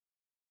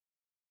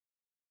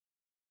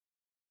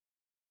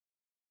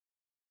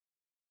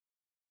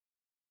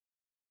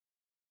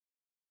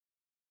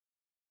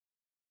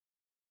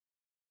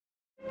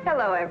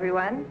Hello,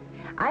 everyone.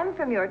 I'm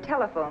from your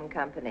telephone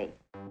company.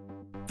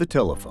 The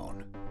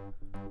telephone,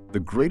 the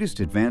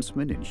greatest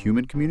advancement in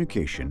human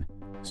communication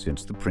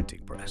since the printing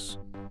press.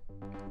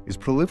 Its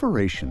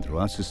proliferation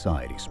throughout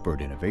society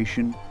spurred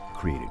innovation,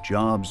 created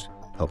jobs,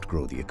 helped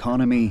grow the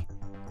economy,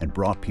 and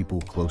brought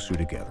people closer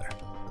together.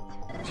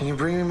 Can you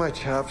bring me my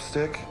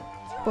chapstick?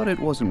 But it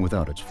wasn't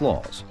without its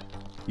flaws.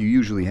 You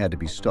usually had to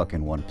be stuck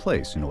in one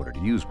place in order to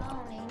use one.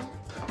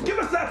 Give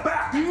us that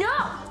back!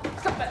 No!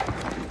 Stop it!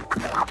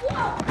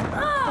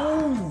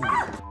 Whoa!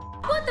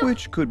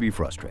 Which could be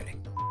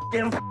frustrating.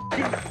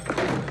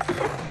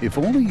 If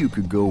only you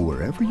could go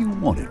wherever you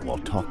wanted while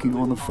talking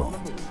on the phone.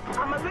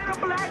 I'm a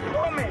little black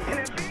woman.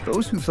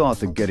 Those who thought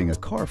that getting a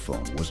car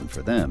phone wasn't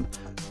for them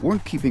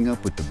weren't keeping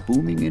up with the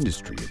booming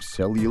industry of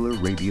cellular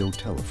radio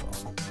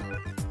telephone.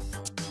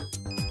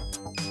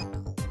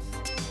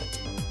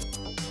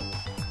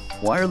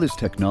 Wireless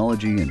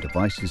technology and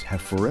devices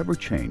have forever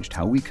changed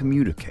how we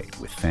communicate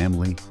with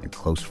family and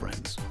close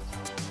friends.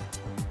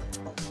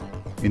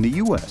 In the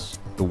U.S.,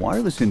 the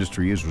wireless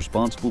industry is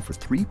responsible for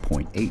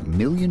 3.8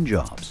 million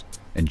jobs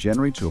and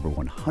generates over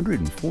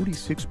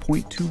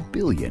 $146.2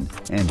 billion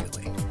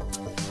annually.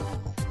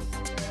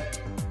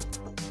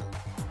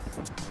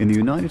 In the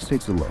United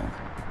States alone,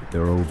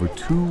 there are over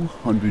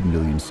 200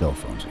 million cell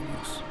phones in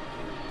use.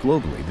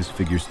 Globally, this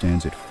figure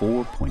stands at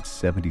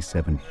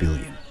 4.77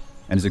 billion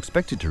and is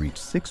expected to reach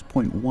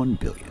 6.1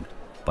 billion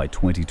by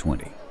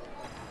 2020.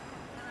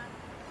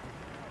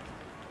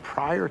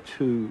 Prior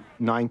to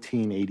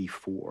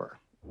 1984,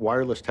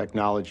 wireless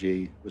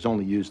technology was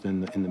only used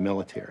in the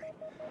military.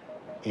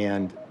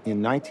 And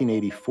in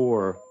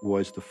 1984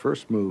 was the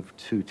first move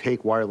to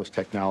take wireless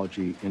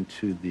technology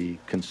into the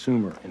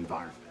consumer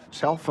environment.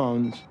 Cell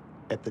phones,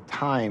 at the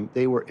time,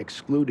 they were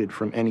excluded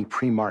from any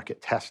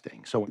pre-market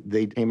testing. So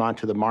they came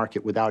onto the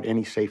market without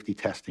any safety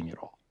testing at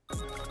all.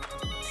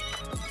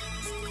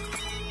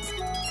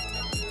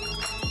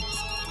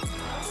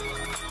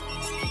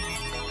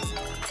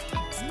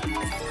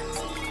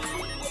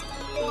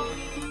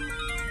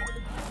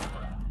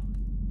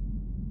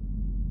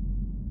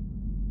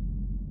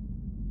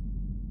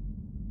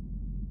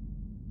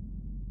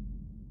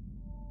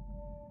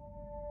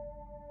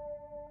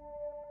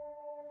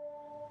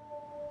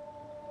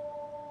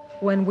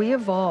 When we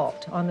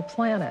evolved on the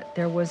planet,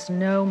 there was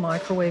no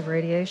microwave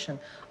radiation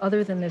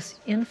other than this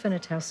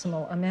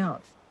infinitesimal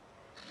amount.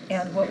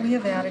 And what we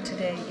have added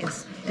today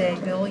is a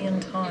billion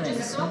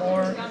times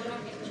more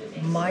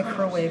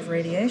microwave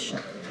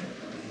radiation.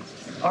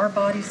 Our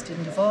bodies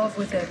didn't evolve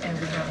with it, and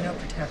we have no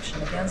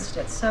protection against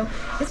it. So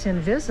it's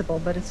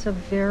invisible, but it's a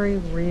very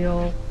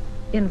real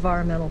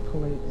environmental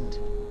pollutant.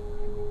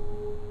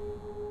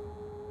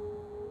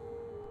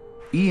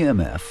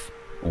 EMF,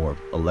 or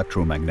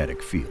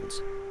electromagnetic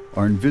fields,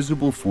 are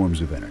invisible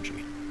forms of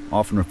energy,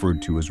 often referred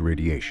to as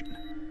radiation.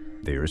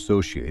 They are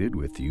associated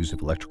with the use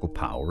of electrical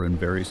power and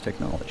various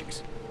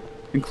technologies,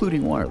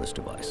 including wireless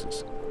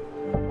devices.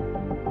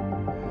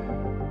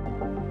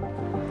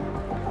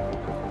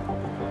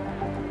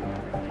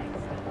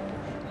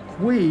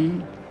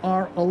 We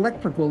are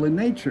electrical in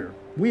nature.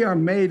 We are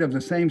made of the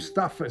same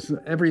stuff as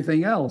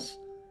everything else.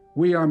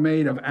 We are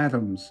made of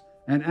atoms,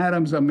 and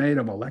atoms are made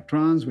of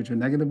electrons, which are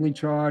negatively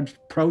charged,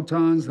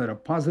 protons that are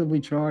positively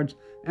charged,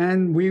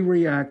 and we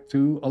react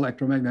to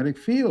electromagnetic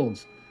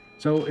fields.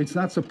 So it's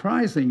not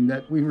surprising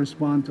that we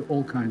respond to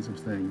all kinds of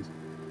things.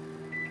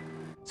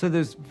 So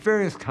there's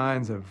various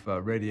kinds of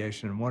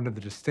radiation, and one of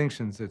the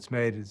distinctions that's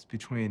made is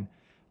between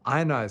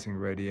ionizing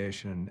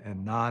radiation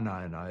and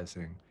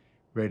non-ionizing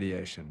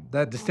radiation.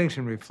 That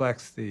distinction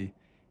reflects the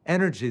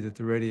energy that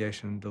the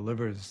radiation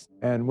delivers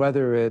and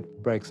whether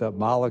it breaks up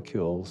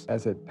molecules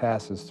as it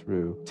passes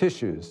through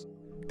tissues.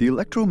 The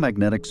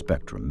electromagnetic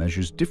spectrum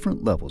measures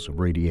different levels of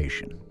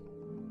radiation.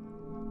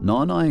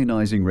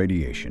 Non-ionizing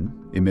radiation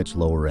emits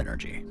lower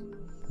energy,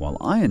 while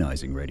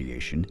ionizing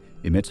radiation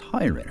emits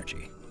higher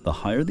energy. The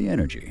higher the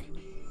energy,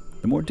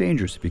 the more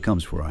dangerous it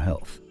becomes for our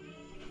health.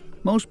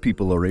 Most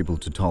people are able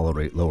to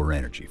tolerate lower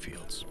energy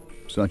fields,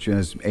 such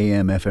as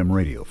AM/FM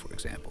radio, for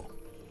example.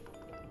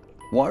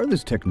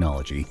 Wireless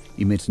technology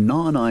emits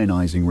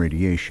non-ionizing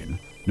radiation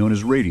known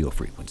as radio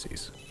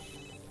frequencies.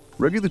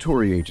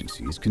 Regulatory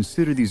agencies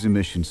consider these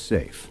emissions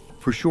safe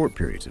for short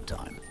periods of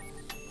time,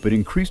 but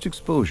increased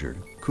exposure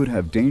could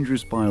have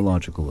dangerous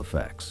biological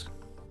effects.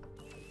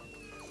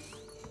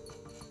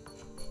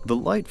 The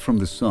light from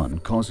the sun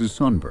causes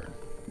sunburn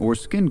or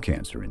skin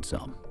cancer in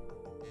some.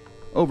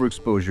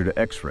 Overexposure to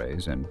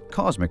X-rays and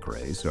cosmic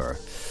rays are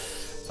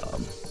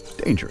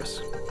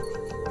dangerous.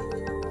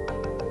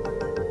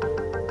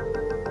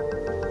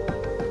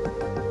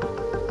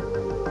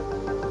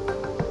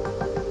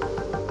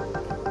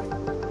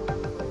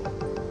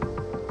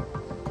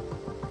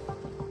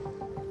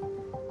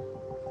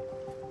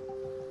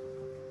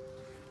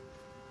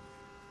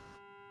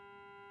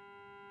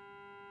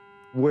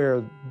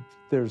 Where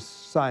there's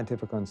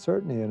scientific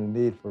uncertainty and a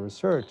need for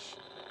research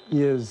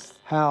is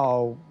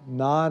how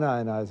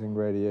non-ionizing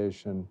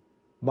radiation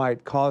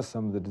might cause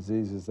some of the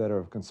diseases that are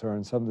of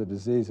concern. Some of the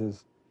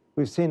diseases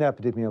we've seen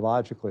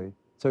epidemiologically,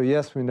 So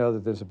yes, we know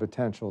that there's a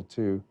potential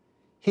to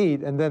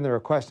heat, and then there are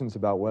questions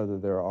about whether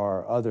there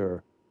are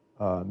other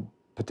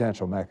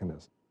potential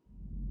mechanisms.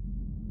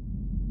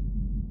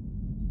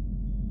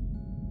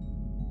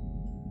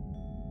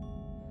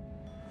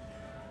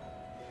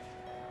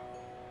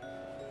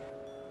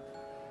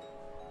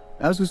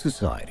 As a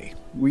society,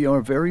 we are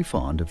very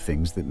fond of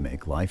things that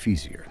make life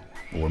easier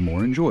or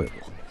more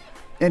enjoyable.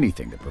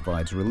 Anything that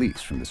provides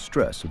release from the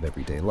stress of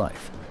everyday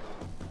life.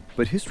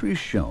 But history has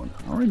shown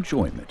our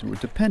enjoyment or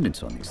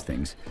dependence on these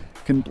things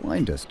can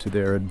blind us to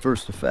their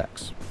adverse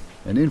effects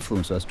and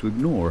influence us to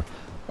ignore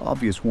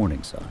obvious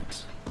warning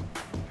signs.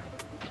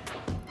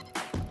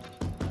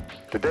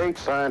 To date,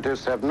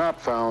 scientists have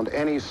not found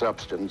any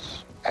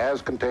substance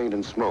as contained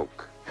in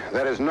smoke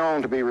that is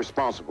known to be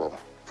responsible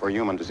for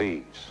human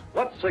disease.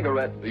 What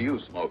cigarette do you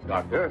smoke,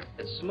 Doctor?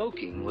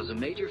 Smoking was a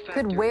major factor.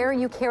 Could where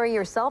you carry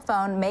your cell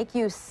phone make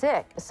you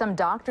sick? Some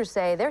doctors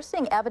say they're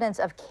seeing evidence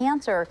of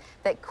cancer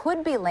that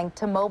could be linked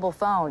to mobile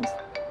phones.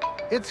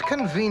 It's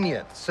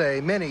convenient,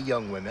 say many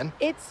young women.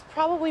 It's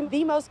probably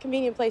the most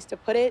convenient place to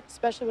put it,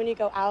 especially when you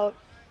go out.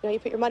 You know, you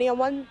put your money on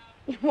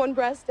one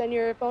breast and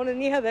your phone in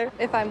the other.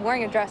 If I'm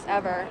wearing a dress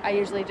ever, I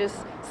usually just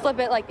slip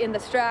it like in the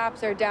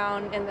straps or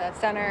down in the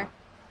center.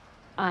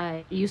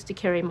 I used to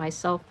carry my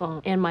cell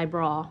phone in my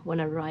bra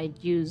whenever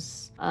I'd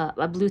use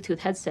a Bluetooth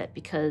headset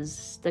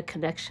because the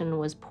connection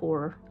was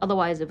poor.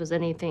 Otherwise, if it was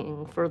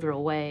anything further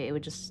away, it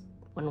just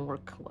wouldn't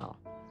work well.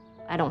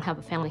 I don't have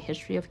a family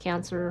history of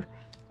cancer,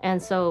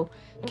 and so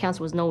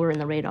cancer was nowhere in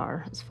the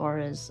radar as far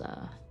as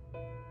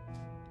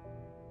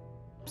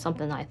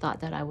something I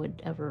thought that I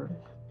would ever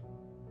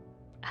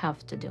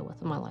have to deal with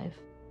in my life.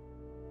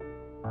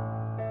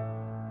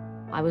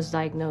 I was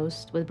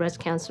diagnosed with breast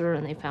cancer,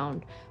 and they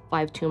found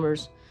 5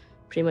 tumors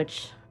pretty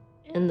much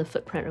in the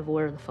footprint of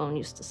where the phone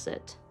used to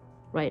sit,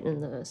 right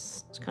in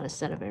this kind of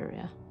center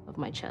area of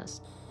my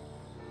chest.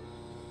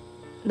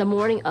 The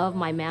morning of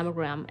my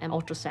mammogram and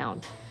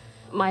ultrasound,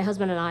 my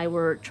husband and I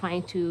were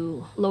trying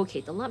to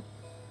locate the lump.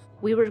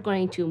 We were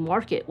going to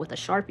mark it with a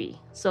Sharpie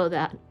so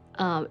that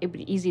it would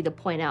be easy to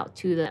point out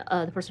to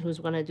the person who's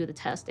going to do the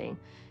testing.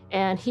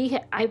 And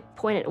I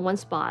pointed at one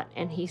spot,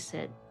 and he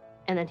said,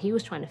 and then he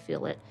was trying to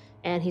feel it.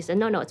 And he said,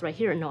 no, it's right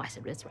here. No, I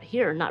said, it's right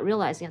here, not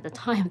realizing at the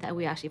time that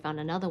we actually found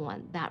another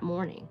one that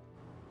morning.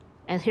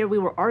 And here we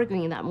were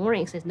arguing that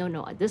morning, says,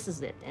 no, this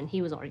is it. And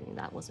he was arguing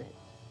that was it.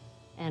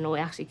 And we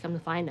actually come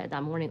to find out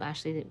that morning,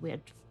 actually, we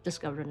had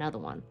discovered another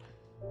one.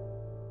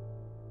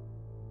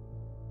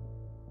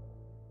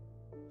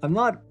 I'm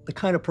not the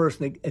kind of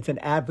person that's an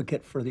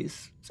advocate for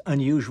these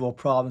unusual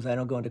problems. I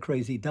don't go into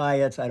crazy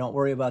diets. I don't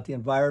worry about the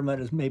environment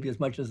as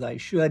much as I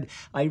should.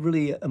 I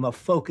really am a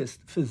focused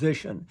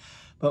physician.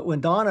 But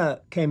when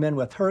Donna came in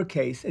with her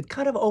case, it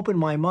kind of opened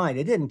my mind.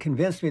 It didn't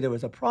convince me there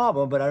was a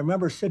problem, but I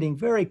remember sitting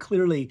very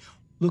clearly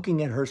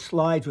looking at her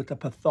slides with the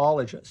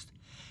pathologist.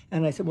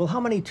 And I said, well,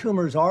 how many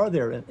tumors are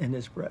there in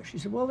this breast? She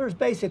said, well, there's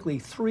basically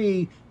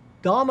 3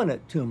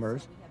 dominant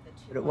tumors.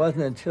 It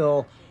wasn't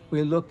until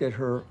we looked at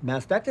her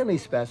mastectomy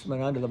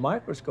specimen under the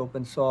microscope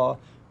and saw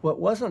what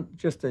wasn't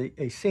just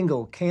a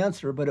single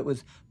cancer, but it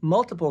was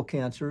multiple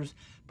cancers,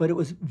 but it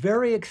was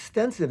very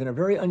extensive in a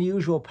very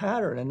unusual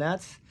pattern. And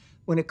that's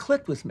when it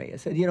clicked with me. I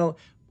said, you know,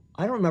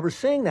 I don't remember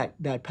seeing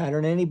that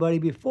pattern in anybody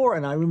before.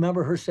 And I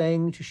remember her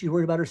saying she's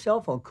worried about her cell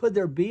phone. Could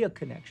there be a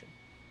connection?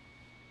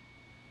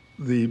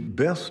 The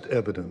best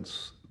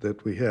evidence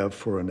that we have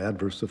for an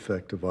adverse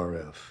effect of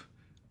RF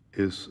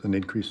is an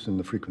increase in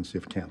the frequency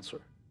of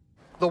cancer.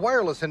 The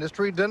wireless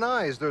industry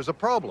denies there's a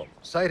problem,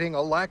 citing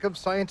a lack of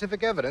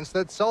scientific evidence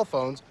that cell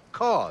phones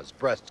cause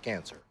breast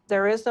cancer.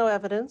 There is no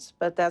evidence,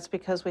 but that's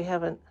because we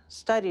haven't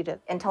studied it.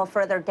 Until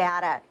further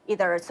data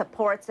either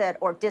supports it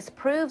or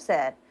disproves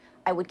it,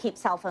 I would keep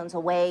cell phones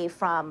away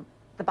from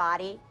the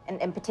body,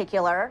 and in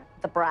particular,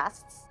 the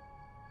breasts.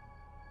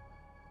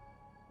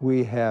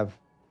 We have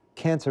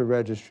cancer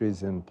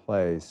registries in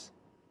place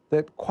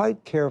that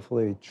quite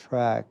carefully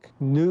track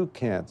new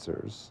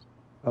cancers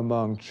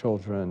among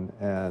children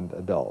and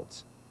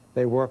adults.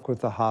 They work with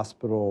the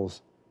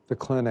hospitals, the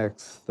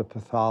clinics, the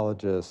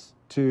pathologists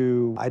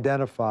to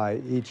identify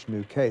each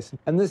new case.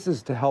 And this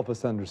is to help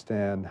us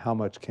understand how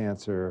much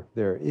cancer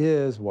there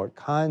is, what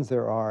kinds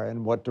there are,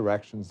 and what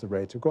directions the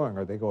rates are going.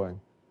 Are they going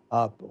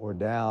up or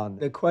down?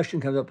 The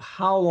question comes up,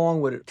 how long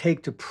would it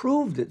take to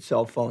prove that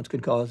cell phones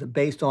could cause it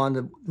based on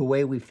the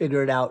way we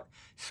figured out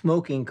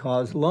smoking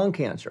caused lung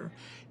cancer?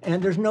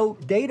 And there's no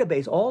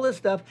database. All this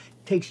stuff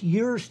takes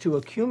years to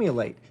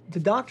accumulate. The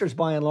doctors,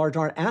 by and large,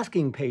 aren't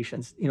asking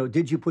patients, you know,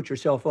 did you put your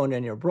cell phone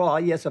in your bra?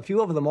 Yes, a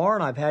few of them are,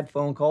 and I've had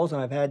phone calls, and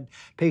I've had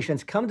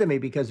patients come to me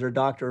because their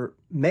doctor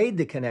made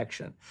the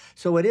connection.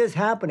 So it is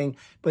happening,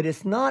 but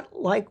it's not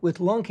like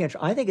with lung cancer.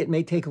 I think it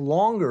may take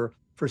longer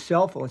for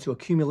cell phones to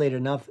accumulate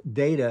enough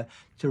data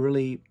to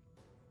really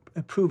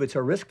prove it's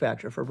a risk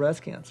factor for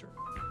breast cancer.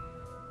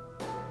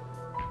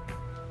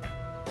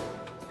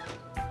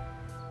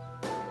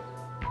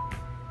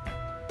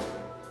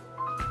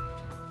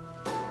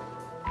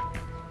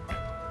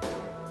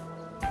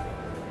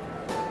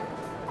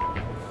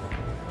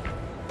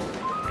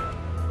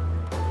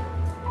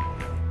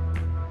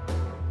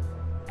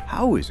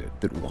 How is it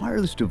that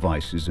wireless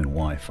devices and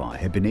Wi-Fi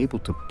have been able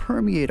to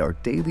permeate our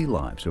daily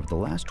lives over the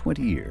last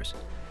 20 years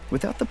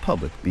without the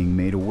public being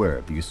made aware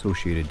of the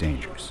associated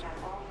dangers?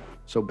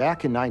 So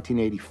back in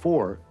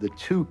 1984, the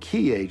two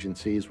key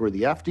agencies were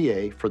the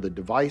FDA for the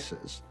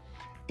devices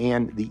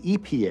and the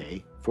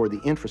EPA for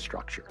the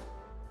infrastructure.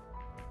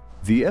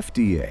 The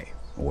FDA,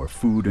 or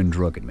Food and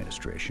Drug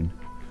Administration,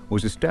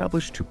 was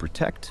established to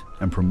protect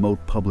and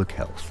promote public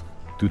health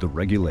through the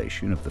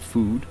regulation of the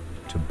food,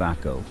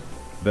 tobacco,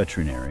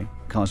 veterinary,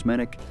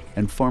 cosmetic,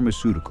 and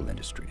pharmaceutical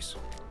industries.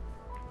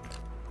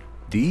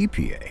 The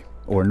EPA,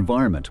 or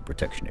Environmental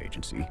Protection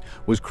Agency,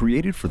 was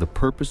created for the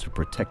purpose of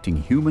protecting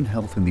human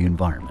health and the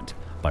environment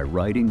by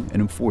writing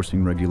and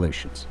enforcing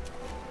regulations.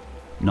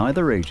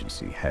 Neither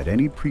agency had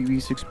any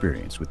previous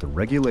experience with the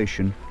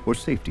regulation or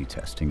safety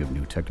testing of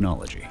new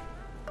technology.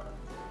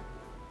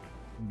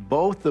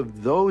 Both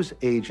of those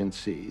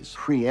agencies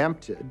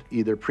preempted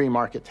either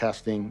pre-market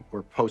testing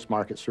or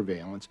post-market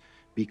surveillance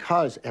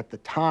because at the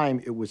time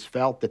it was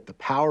felt that the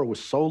power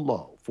was so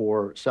low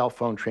for cell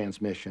phone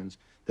transmissions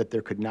that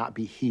there could not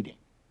be heating.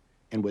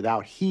 And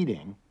without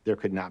heating, there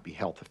could not be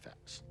health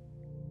effects.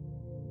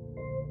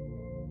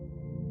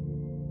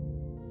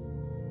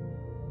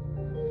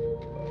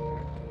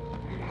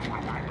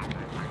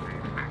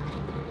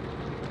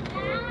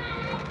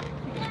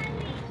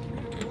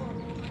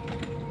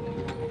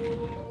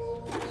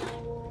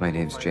 My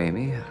name's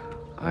Jamie.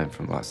 I'm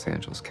from Los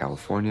Angeles,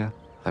 California.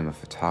 I'm a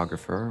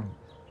photographer,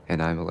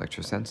 and I'm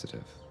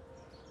electrosensitive.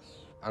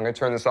 I'm gonna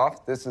turn this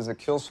off. This is a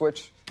kill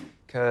switch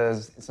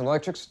because it's an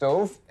electric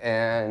stove,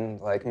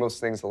 and like most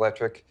things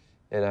electric,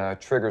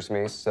 it triggers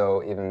me,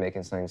 so even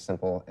making something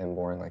simple and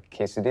boring like a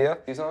quesadilla,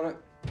 he's on it?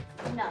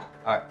 No.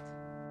 All right.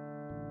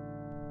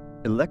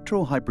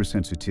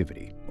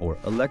 Electrohypersensitivity, or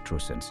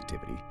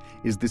electrosensitivity,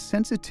 is the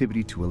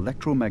sensitivity to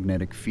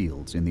electromagnetic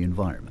fields in the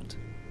environment.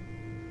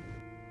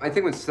 I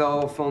think when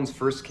cell phones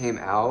first came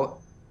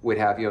out, we'd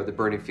have, the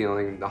burning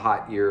feeling, the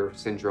hot ear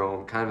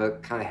syndrome, kind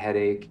of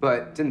headache,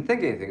 but didn't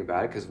think anything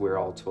about it because we were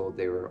all told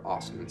they were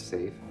awesome and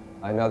safe.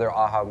 Another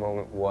aha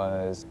moment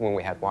was when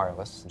we had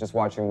wireless. Just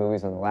watching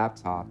movies on the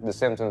laptop, the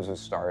symptoms would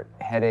start: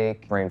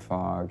 headache, brain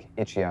fog,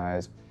 itchy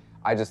eyes.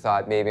 I just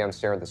thought maybe I'm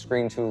staring at the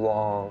screen too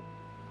long.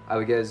 I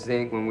would get a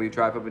zing when we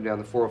drive up and down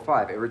the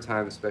 405. Every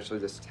time, especially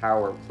this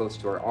tower close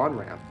to our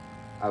on-ramp,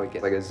 I would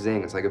get like a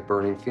zing. It's like a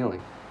burning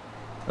feeling.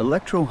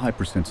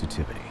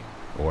 Electrohypersensitivity,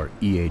 or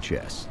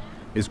EHS,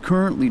 is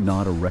currently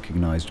not a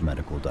recognized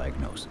medical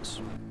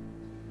diagnosis.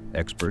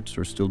 Experts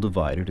are still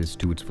divided as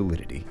to its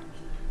validity,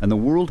 and the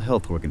World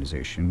Health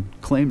Organization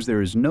claims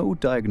there is no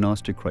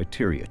diagnostic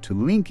criteria to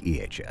link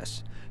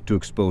EHS to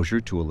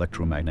exposure to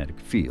electromagnetic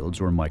fields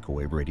or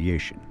microwave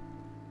radiation.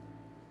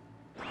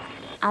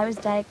 I was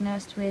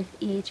diagnosed with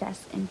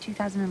EHS in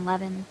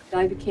 2011.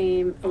 I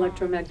became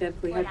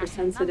electromagnetically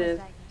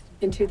hypersensitive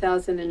in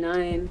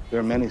 2009. There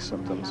are many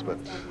symptoms, but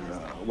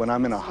when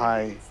I'm in a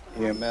high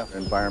EMF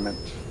environment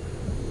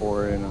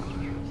or in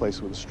a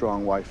place with a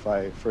strong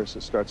Wi-Fi, first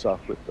it starts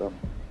off with a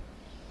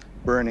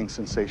burning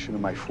sensation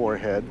in my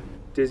forehead.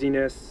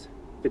 Dizziness,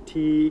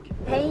 fatigue.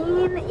 Pain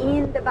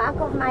in the back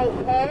of my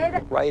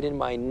head. Right in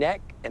my neck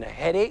and a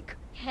headache.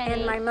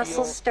 And my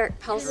muscles start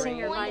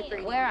pulsing or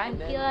vibrating. Where I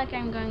feel like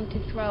I'm going to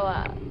throw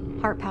up.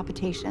 Heart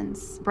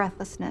palpitations,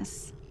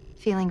 breathlessness,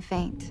 feeling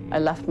faint. I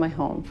left my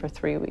home for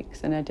 3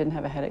 weeks and I didn't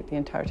have a headache the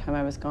entire time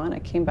I was gone. I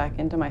came back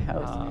into my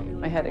house.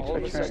 My headaches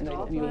returned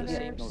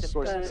immediately.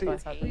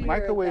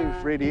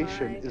 Microwave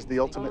radiation is the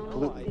ultimate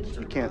pollutant.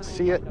 You can't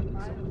see it,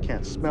 you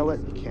can't smell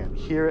it, you can't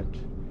hear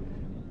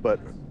it,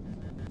 but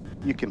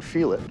you can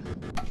feel it.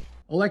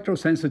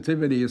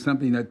 Electrosensitivity is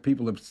something that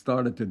people have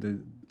started to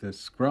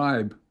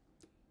describe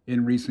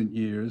in recent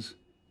years,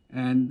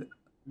 and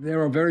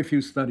there are very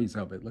few studies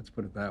of it, let's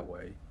put it that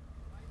way.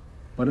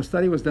 But a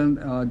study was done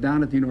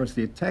down at the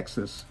University of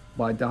Texas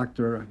by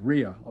Dr.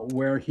 Ria,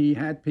 where he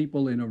had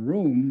people in a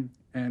room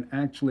and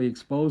actually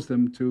exposed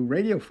them to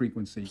radio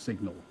frequency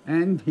signal.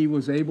 And he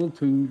was able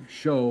to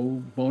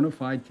show bona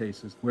fide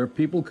cases where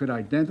people could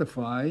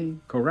identify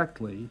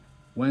correctly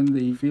when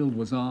the field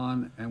was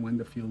on and when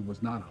the field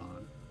was not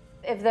on.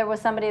 If there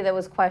was somebody that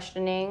was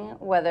questioning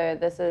whether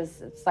this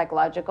is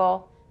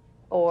psychological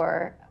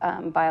or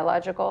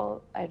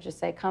biological, I'd just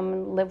say,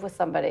 come live with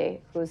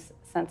somebody who's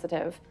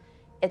sensitive.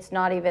 It's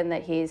not even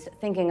that he's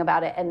thinking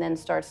about it and then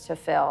starts to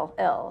feel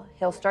ill.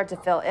 He'll start to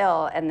feel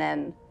ill and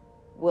then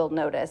we'll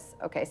notice,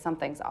 okay,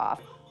 something's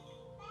off.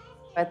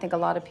 I think a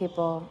lot of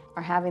people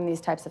are having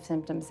these types of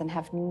symptoms and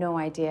have no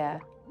idea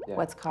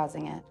what's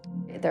causing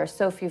it. There are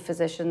so few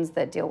physicians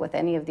that deal with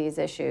any of these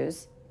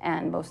issues,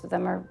 and most of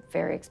them are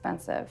very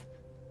expensive.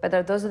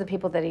 But those are the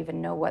people that even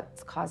know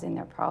what's causing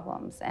their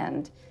problems.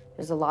 And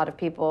there's a lot of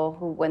people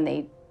who, when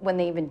they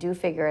even do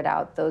figure it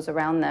out, those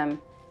around them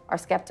are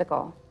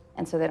skeptical,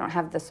 and so they don't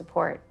have the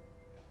support.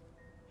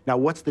 Now,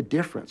 what's the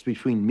difference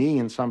between me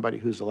and somebody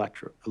who's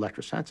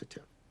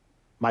electrosensitive?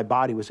 My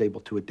body was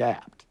able to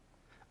adapt.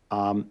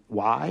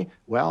 Why?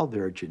 Well,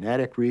 there are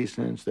genetic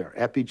reasons, there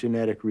are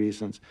epigenetic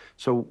reasons.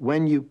 So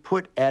when you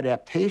put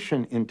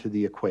adaptation into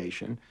the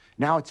equation,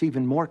 Now it's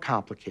even more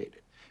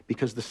complicated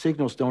because the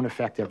signals don't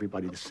affect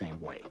everybody the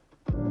same way.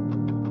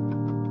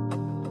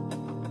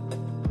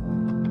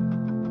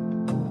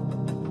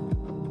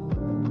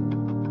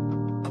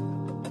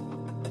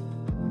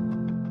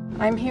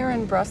 I'm here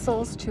in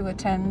Brussels to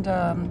attend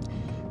a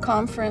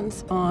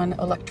conference on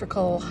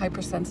electrical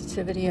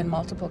hypersensitivity and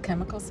multiple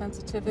chemical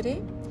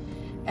sensitivity.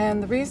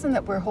 And the reason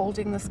that we're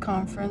holding this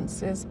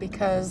conference is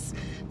because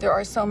there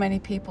are so many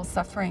people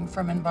suffering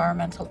from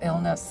environmental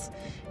illness,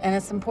 and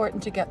it's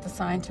important to get the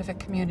scientific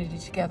community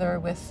together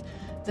with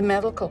the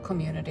medical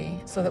community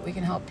so that we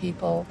can help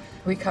people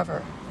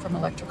recover from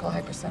electrical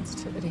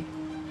hypersensitivity.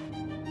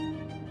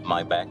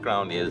 My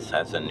background is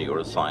as a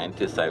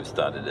neuroscientist. I've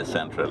studied the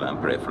central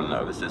and peripheral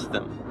nervous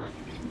system.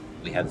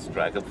 We had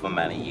struggled for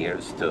many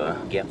years to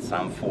get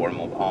some form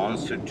of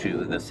answer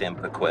to the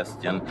simple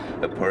question,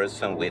 a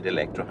person with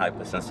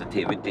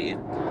electrohypersensitivity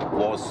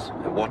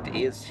what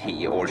is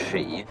he or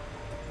she?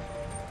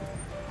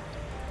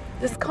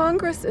 This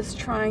Congress is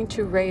trying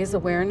to raise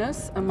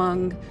awareness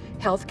among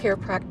healthcare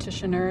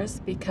practitioners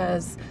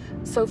because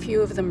so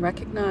few of them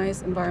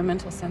recognize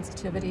environmental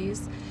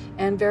sensitivities,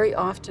 and very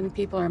often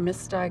people are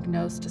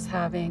misdiagnosed as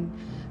having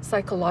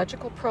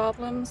psychological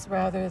problems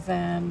rather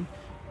than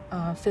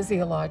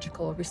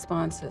physiological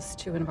responses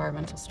to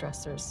environmental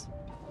stressors.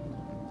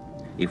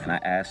 If I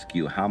ask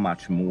you how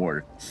much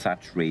more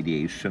such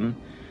radiation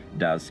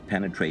does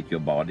penetrate your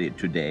body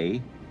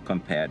today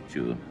compared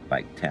to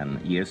like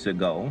 10 years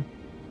ago,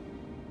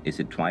 is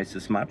it twice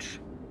as much?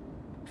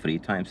 3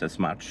 times as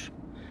much?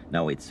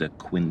 No, it's a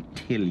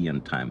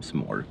quintillion times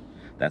more.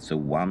 That's a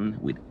 1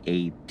 with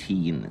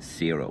 18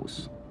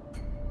 zeros.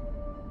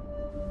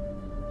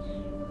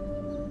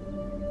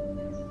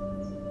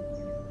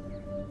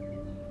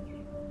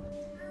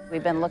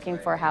 We've been looking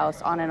for a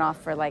house on and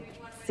off for like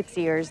 6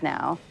 years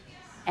now.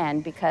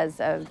 And because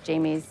of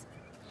Jamie's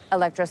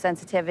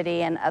electrosensitivity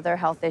and other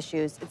health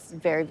issues, it's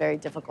very, very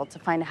difficult to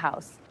find a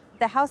house.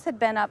 The house had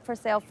been up for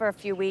sale for a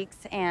few weeks,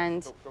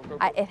 and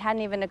it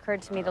hadn't even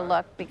occurred to me to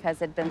look because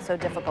it had been so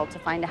difficult to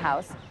find a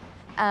house.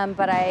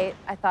 But I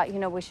thought, you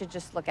know, we should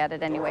just look at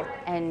it anyway.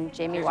 And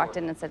Jamie walked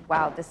in and said,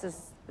 wow, this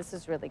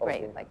is really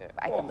great. Like,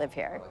 I could live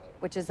here,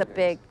 which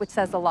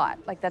says a lot.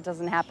 Like, that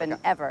doesn't happen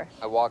ever.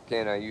 I walk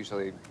in, I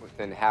usually,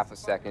 within half a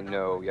second,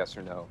 know, yes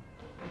or no.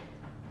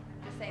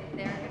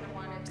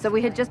 So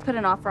we had just put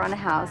an offer on a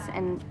house,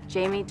 and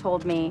Jamie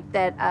told me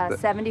that a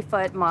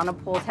 70-foot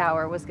monopole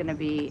tower was going to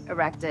be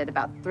erected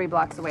about 3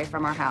 blocks away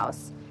from our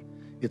house.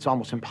 It's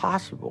almost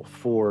impossible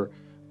for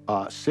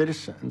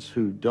citizens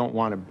who don't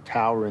want a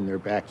tower in their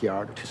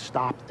backyard to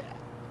stop that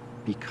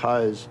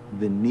because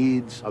the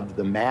needs of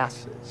the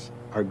masses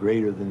are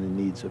greater than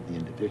the needs of the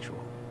individual.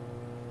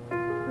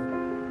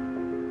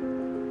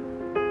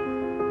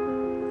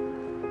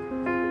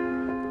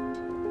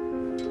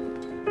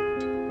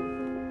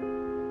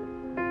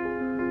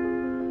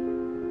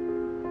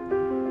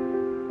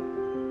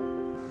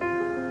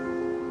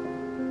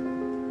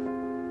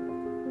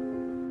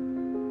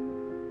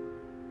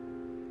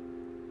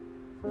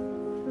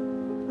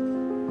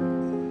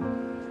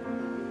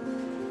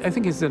 I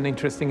think it's an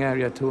interesting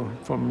area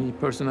for me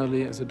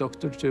personally as a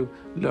doctor to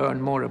learn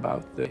more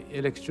about the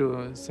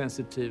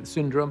electrosensitive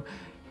syndrome.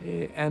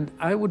 And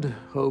I would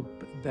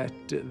hope that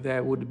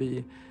there would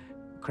be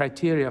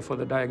criteria for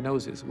the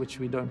diagnosis, which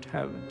we don't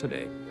have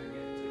today.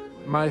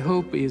 My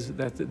hope is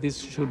that this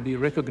should be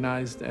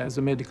recognized as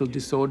a medical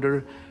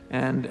disorder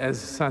and as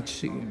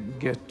such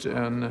get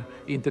an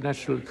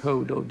international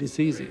code of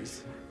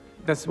diseases.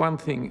 That's one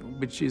thing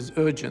which is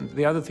urgent.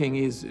 The other thing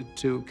is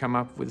to come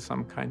up with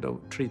some kind of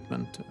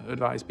treatment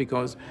advice,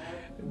 because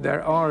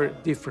there are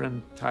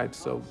different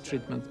types of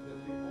treatment.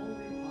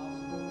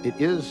 It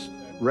is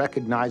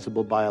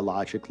recognizable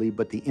biologically,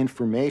 but the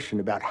information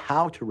about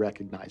how to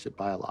recognize it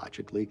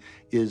biologically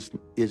is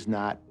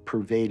not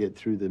pervaded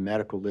through the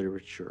medical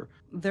literature.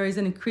 There is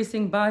an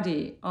increasing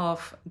body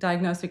of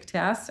diagnostic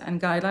tests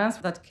and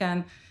guidelines that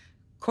can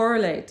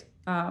correlate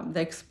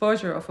the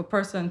exposure of a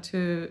person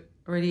to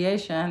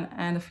radiation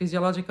and the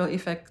physiological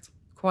effect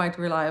quite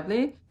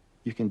reliably.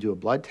 You can do a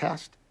blood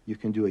test, you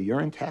can do a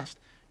urine test,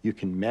 you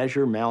can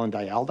measure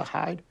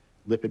malondialdehyde,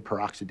 lipid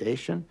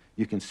peroxidation,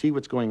 you can see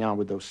what's going on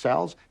with those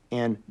cells,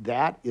 and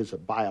that is a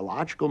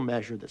biological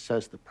measure that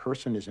says the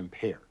person is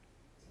impaired.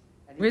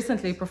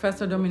 Recently,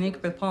 Professor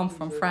Dominique Belpomme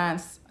from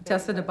France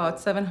tested about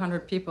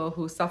 700 people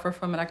who suffer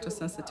from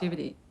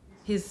electrosensitivity.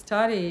 His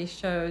study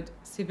showed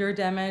severe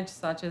damage,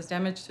 such as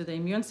damage to the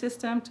immune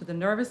system, to the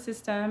nervous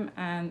system,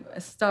 and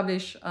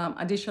established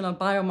additional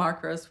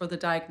biomarkers for the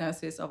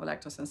diagnosis of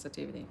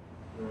electrosensitivity.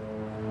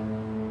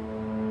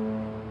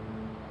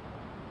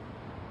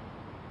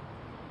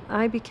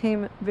 I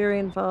became very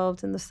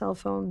involved in the cell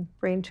phone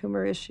brain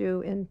tumor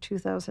issue in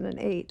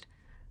 2008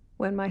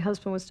 when my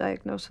husband was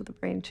diagnosed with a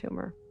brain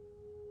tumor.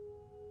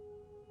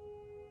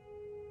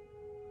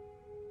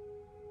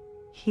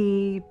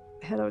 He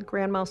had a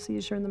grand mal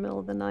seizure in the middle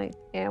of the night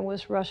and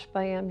was rushed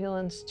by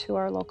ambulance to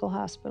our local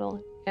hospital.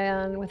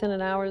 And within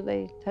an hour,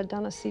 they had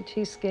done a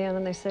CT scan,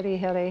 and they said he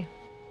had a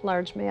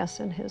large mass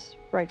in his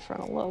right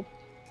frontal lobe.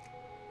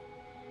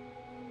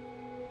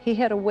 He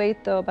had to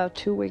wait, though, about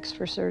 2 weeks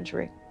for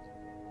surgery.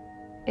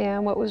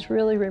 And what was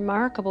really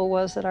remarkable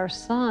was that our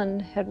son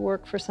had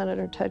worked for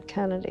Senator Ted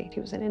Kennedy. He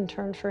was an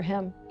intern for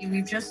him.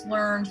 We've just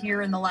learned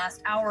here in the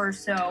last hour or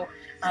so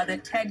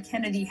that Ted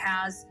Kennedy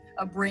has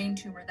a brain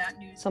tumor. That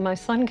news. So my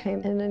son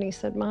came in and he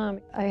said, "Mom,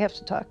 I have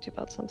to talk to you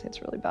about something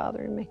that's really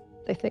bothering me."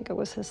 They think it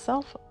was his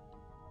cell phone.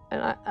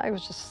 And I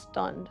was just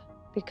stunned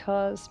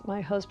because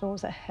my husband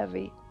was a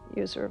heavy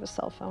user of a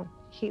cell phone.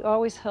 He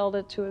always held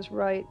it to his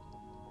right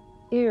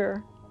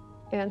ear,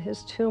 and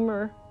his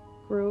tumor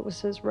grew. It was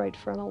his right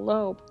frontal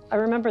lobe. I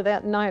remember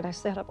that night I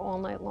sat up all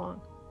night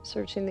long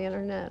searching the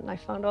internet, and I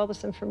found all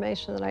this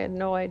information that I had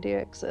no idea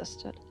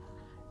existed.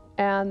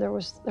 And there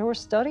were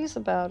studies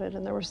about it,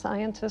 and there were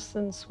scientists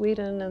in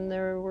Sweden, and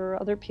there were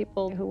other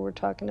people who were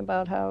talking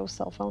about how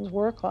cell phones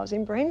were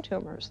causing brain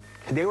tumors.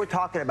 They were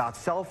talking about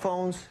cell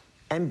phones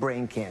and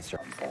brain cancer.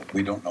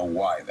 We don't know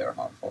why they're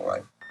harmful,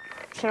 right?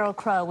 Cheryl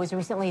Crow was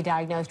recently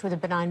diagnosed with a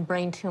benign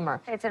brain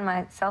tumor. It's in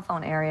my cell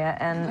phone area,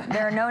 and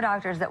there are no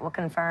doctors that will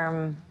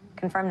confirm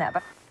that.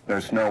 But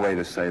there's no way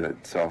to say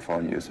that cell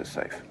phone use is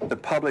safe. The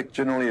public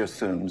generally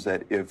assumes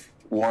that if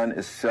one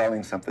is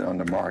selling something on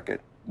the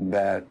market,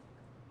 that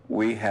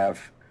we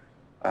have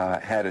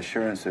had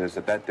assurances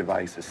that that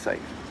device is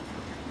safe.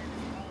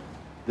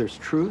 There's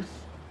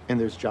truth and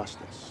there's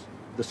justice.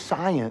 The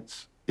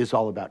science is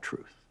all about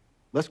truth.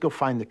 Let's go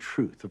find the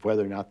truth of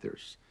whether or not there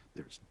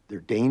are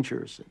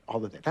dangers and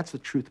all of that. That's the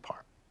truth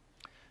part.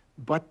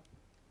 But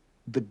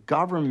the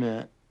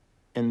government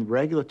and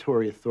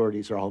regulatory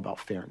authorities are all about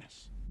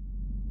fairness.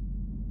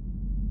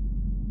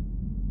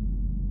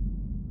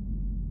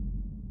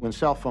 When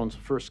cell phones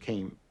first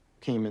came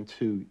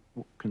into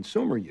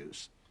consumer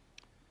use,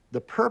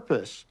 the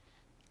purpose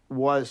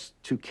was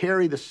to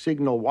carry the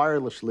signal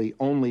wirelessly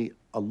only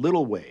a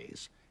little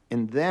ways,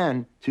 and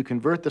then to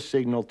convert the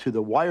signal to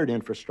the wired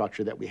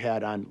infrastructure that we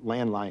had on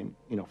landline,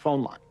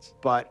 phone lines.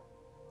 But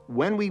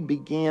when we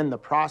began the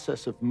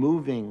process of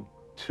moving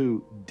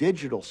to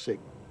digital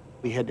signal,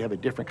 we had to have a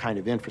different kind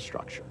of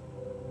infrastructure.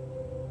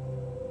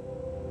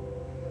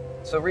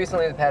 So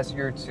recently, the past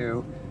year or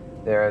two,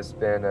 there has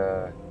been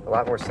a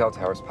lot more cell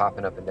towers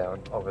popping up and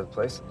down all over the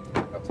place.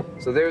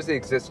 So there's the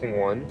existing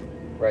one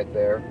right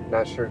there.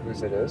 Not sure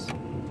whose it is.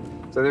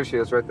 So there she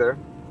is right there.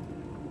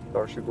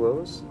 There she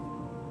glows.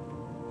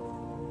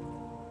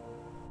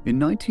 In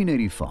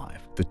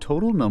 1985, the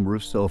total number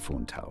of cell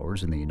phone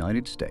towers in the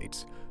United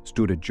States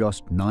stood at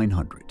just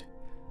 900.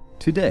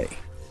 Today,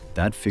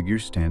 that figure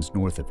stands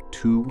north of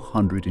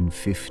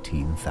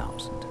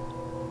 215,000.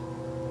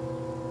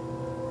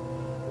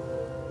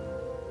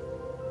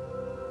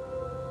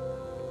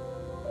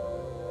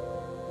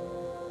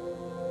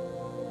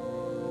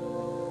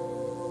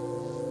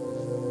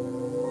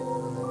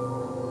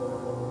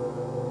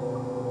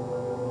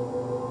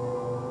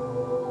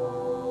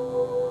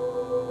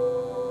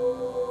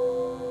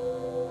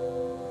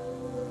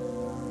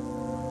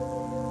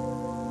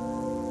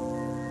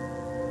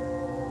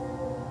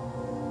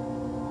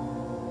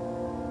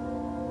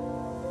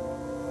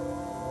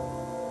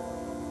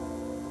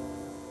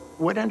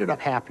 What ended up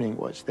happening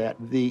was that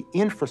the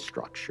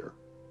infrastructure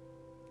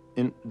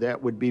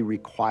that would be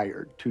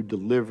required to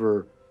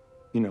deliver,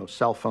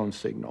 cell phone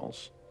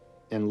signals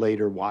and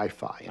later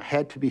Wi-Fi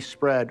had to be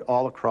spread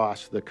all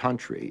across the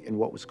country in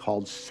what was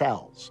called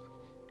cells.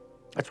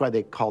 That's why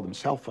they called them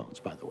cell phones,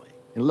 by the way.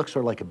 It looks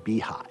sort of like a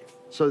beehive,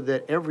 so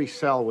that every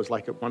cell was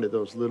like one of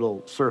those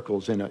little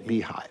circles in a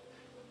beehive.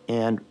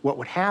 And what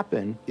would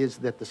happen is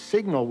that the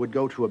signal would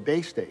go to a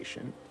base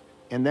station,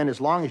 and then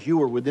as long as you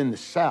were within the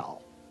cell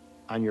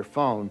on your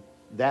phone,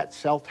 that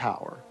cell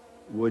tower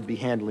would be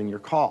handling your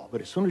call.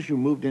 But as soon as you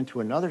moved into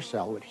another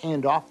cell, it would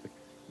hand off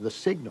the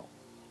signal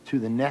to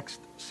the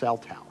next cell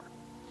tower.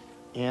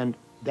 And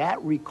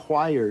that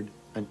required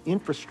an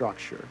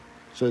infrastructure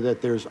so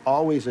that there's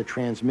always a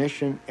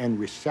transmission and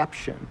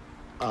reception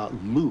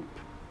loop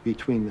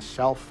between the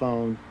cell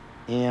phone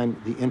and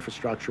the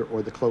infrastructure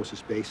or the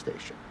closest base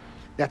station.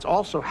 That's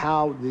also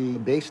how the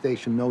base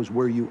station knows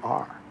where you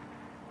are.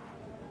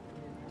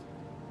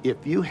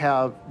 If you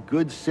have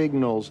good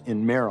signals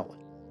in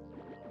Maryland,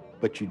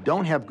 but you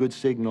don't have good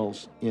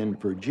signals in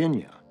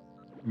Virginia,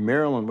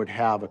 Maryland would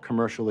have a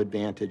commercial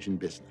advantage in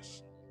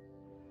business.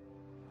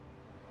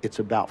 It's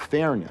about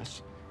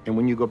fairness. And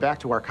when you go back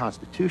to our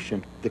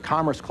Constitution, the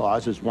Commerce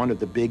Clause is one of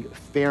the big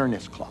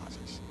fairness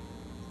clauses.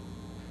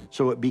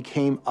 So it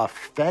became a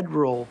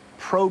federal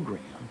program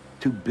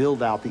to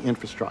build out the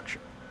infrastructure.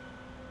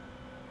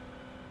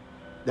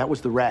 That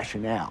was the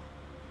rationale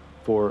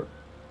for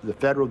the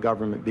federal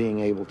government being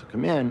able to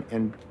come in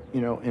and,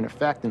 in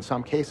effect, in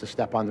some cases,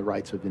 step on the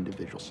rights of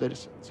individual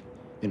citizens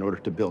in order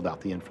to build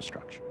out the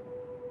infrastructure.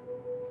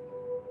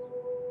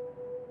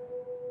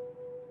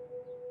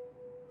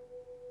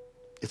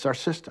 It's our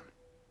system.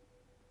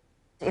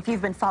 If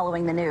you've been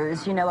following the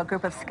news, you know a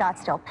group of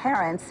Scottsdale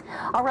parents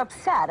are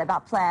upset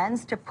about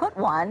plans to put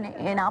one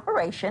in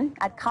operation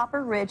at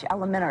Copper Ridge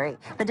Elementary.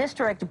 The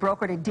district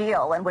brokered a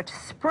deal in which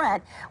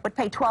Sprint would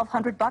pay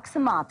 $1,200 a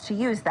month to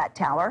use that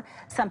tower.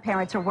 Some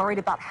parents are worried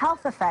about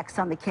health effects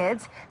on the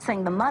kids,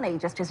 saying the money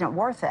just isn't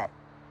worth it.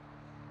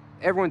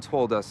 Everyone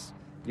told us,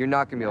 you're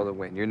not going to be able to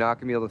win. You're not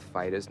going to be able to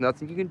fight. There's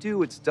nothing you can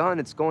do. It's done.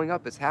 It's going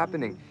up. It's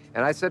happening.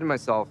 And I said to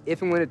myself,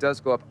 if and when it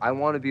does go up, I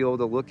want to be able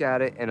to look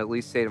at it and at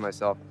least say to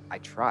myself, I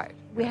tried.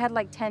 We had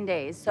like 10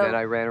 days. So then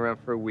I ran around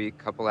for a week,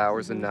 couple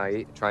hours a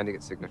night, trying to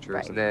get signatures.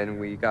 Right. And then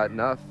we got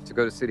enough to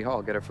go to City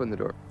Hall, get our foot in the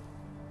door.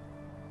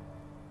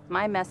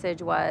 My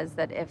message was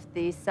that if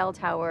these cell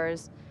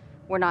towers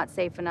were not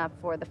safe enough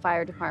for the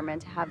fire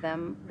department to have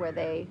them where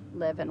they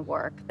live and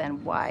work,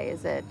 then why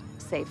is it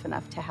safe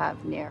enough to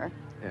have near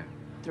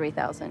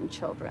 3,000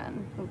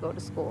 children who go to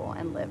school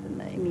and live in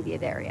the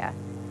immediate area?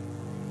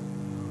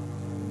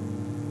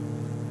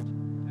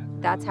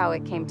 That's how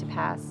it came to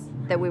pass,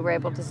 that we were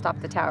able to stop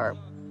the tower.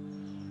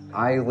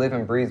 I live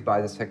and breathe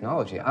by this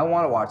technology. I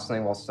want to watch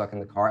something while stuck in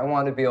the car. I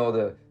want to be able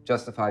to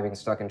justify being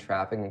stuck in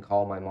traffic and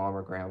call my mom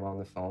or grandma on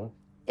the phone.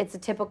 It's a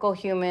typical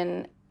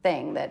human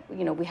thing that,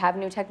 you know, we have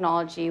new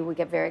technology, we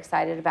get very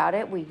excited about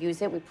it, we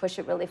use it, we push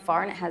it really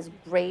far, and it has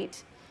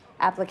great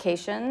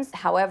applications.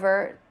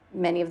 However,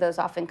 many of those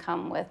often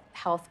come with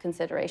health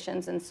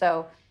considerations. And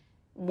so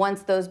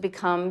once those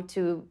become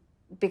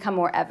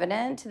more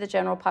evident to the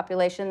general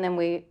population, then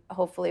we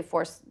hopefully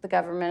force the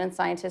government and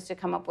scientists to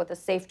come up with a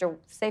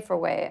safer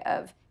way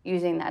of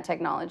using that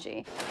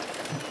technology.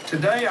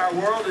 Today, our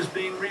world is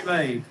being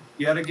remade,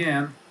 yet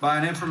again, by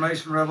an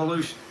information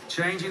revolution,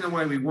 changing the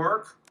way we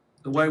work,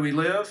 the way we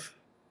live,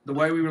 the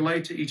way we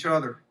relate to each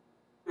other.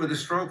 With the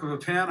stroke of a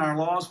pen, our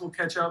laws will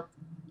catch up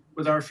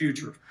with our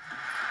future.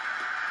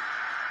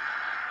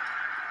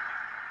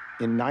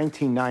 In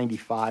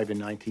 1995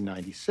 and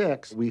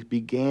 1996, we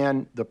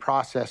began the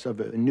process of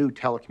a new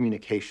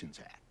Telecommunications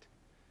Act.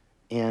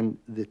 And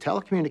the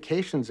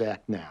Telecommunications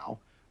Act now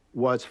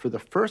was, for the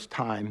first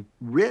time,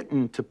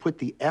 written to put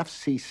the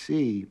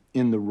FCC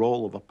in the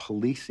role of a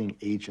policing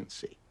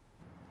agency.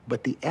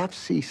 But the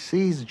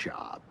FCC's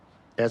job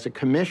as a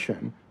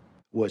commission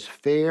was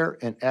fair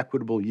and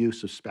equitable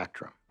use of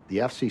spectrum. The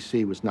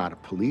FCC was not a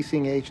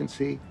policing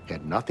agency,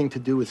 had nothing to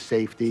do with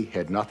safety,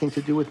 had nothing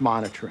to do with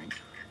monitoring,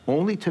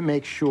 only to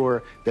make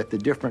sure that the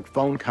different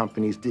phone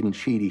companies didn't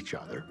cheat each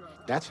other.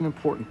 That's an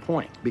important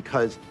point,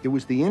 because it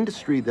was the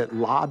industry that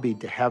lobbied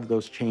to have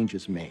those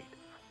changes made.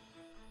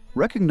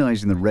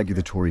 Recognizing the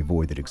regulatory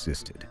void that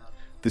existed,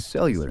 the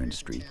cellular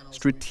industry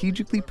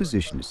strategically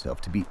positioned itself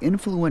to be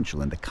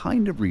influential in the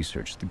kind of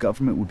research the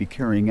government would be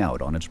carrying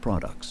out on its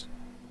products.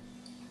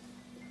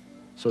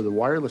 So the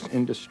wireless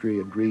industry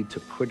agreed to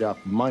put up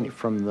money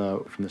from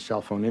the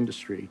cell phone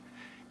industry,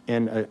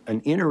 and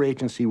an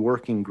interagency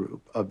working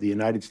group of the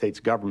United States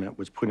government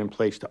was put in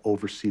place to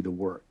oversee the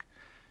work.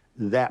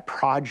 That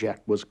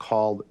project was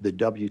called the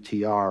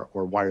WTR,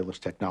 or Wireless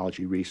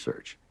Technology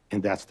Research,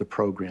 and that's the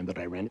program that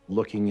I ran,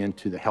 looking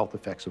into the health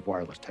effects of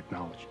wireless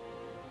technology.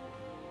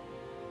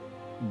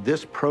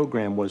 This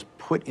program was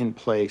put in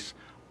place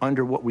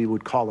under what we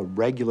would call a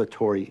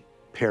regulatory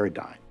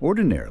paradigm.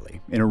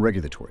 Ordinarily, in a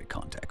regulatory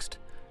context,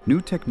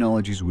 new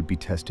technologies would be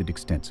tested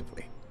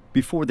extensively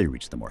before they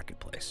reached the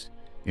marketplace,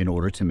 in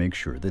order to make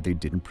sure that they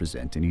didn't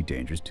present any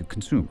dangers to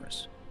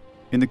consumers.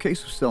 In the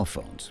case of cell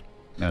phones,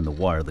 and the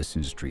wireless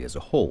industry as a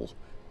whole,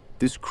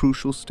 this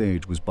crucial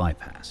stage was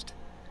bypassed.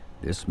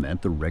 This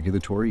meant the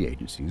regulatory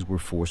agencies were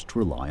forced to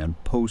rely on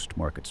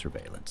post-market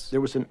surveillance.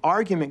 There was an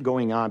argument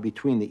going on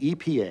between the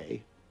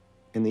EPA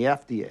and the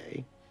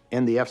FDA,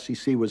 and the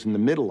FCC was in the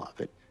middle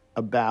of it,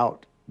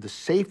 about the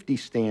safety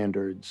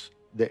standards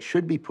that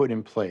should be put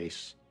in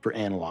place for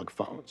analog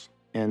phones.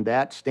 And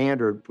that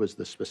standard was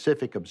the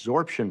specific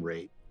absorption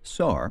rate.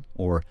 SAR,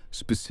 or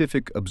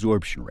specific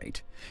absorption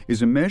rate,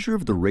 is a measure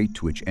of the rate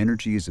to which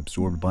energy is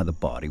absorbed by the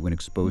body when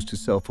exposed to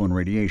cell phone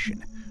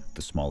radiation.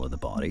 The smaller the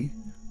body,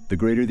 the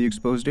greater the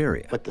exposed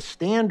area. But the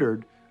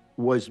standard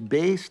was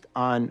based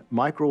on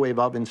microwave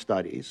oven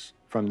studies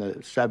from the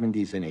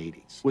 70s and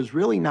 80s. Was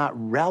really not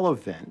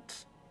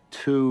relevant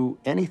to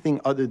anything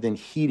other than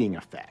heating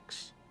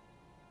effects.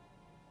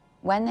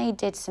 When they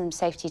did some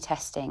safety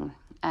testing,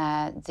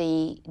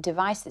 the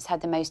device that's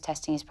had the most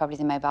testing is probably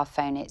the mobile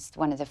phone. It's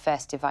one of the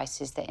first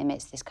devices that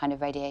emits this kind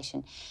of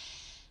radiation.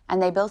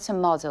 And they built a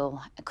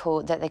model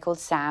that they called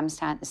SAM,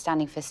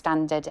 standing for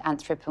Standard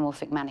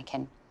Anthropomorphic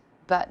Mannequin.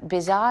 But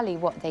bizarrely,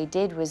 what they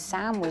did was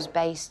SAM was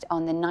based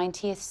on the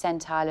 90th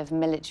centile of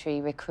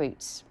military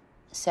recruits.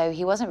 So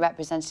he wasn't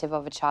representative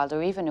of a child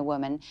or even a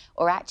woman,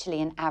 or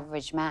actually an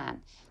average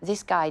man.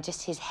 This guy,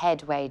 just his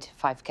head weighed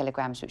 5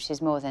 kilograms, which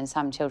is more than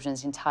some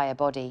children's entire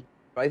body.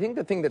 I think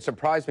the thing that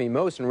surprised me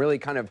most and really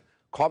kind of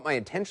caught my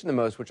attention the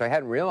most, which I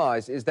hadn't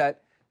realized, is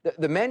that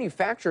the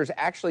manufacturers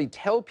actually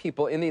tell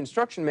people in the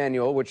instruction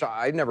manual, which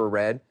I've never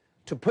read,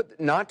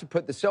 not to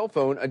put the cell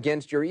phone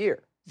against your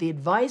ear. The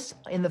advice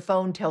in the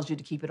phone tells you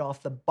to keep it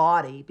off the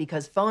body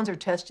because phones are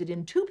tested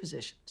in 2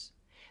 positions.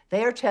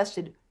 They are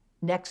tested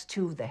next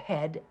to the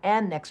head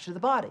and next to the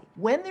body.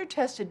 When they're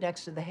tested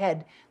next to the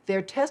head,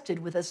 they're tested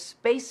with a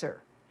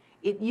spacer.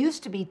 It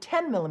used to be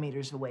 10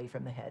 millimeters away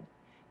from the head.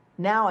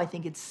 Now I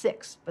think it's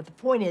 6, but the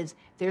point is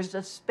there's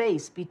a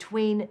space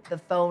between the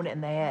phone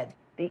and the head.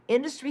 The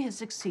industry has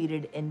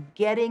succeeded in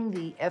getting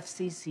the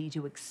FCC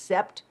to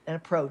accept an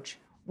approach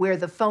where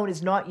the phone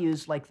is not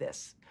used like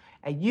this.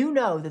 And you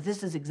know that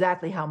this is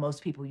exactly how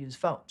most people use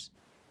phones.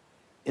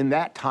 In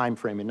that time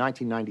frame, in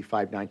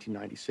 1995,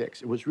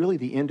 1996, it was really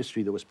the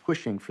industry that was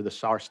pushing for the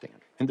SAR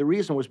standard. And the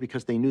reason was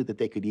because they knew that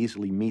they could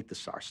easily meet the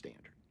SAR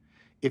standard.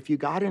 If you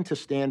got into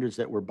standards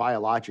that were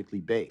biologically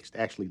based,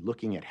 actually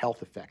looking at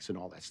health effects and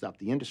all that stuff,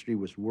 the industry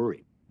was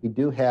worried. We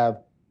do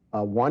have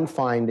one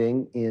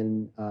finding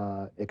in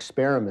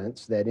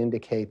experiments that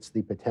indicates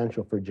the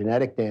potential for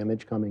genetic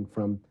damage coming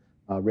from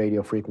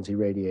radio frequency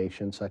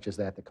radiation, such as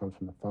that comes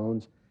from the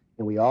phones.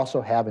 And we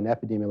also have an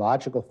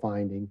epidemiological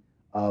finding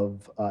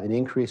of an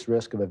increased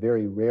risk of a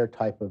very rare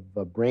type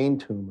of brain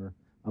tumor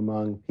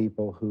among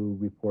people who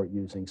report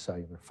using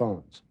cellular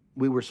phones.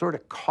 We were sort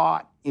of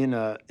caught in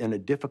a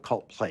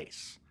difficult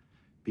place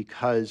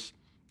because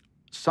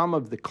some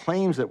of the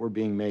claims that were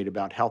being made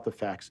about health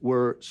effects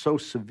were so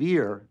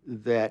severe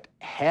that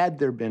had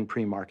there been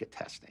pre-market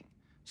testing,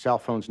 cell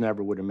phones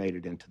never would have made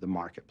it into the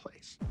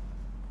marketplace.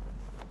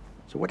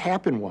 So what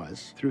happened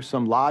was, through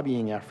some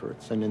lobbying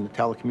efforts and in the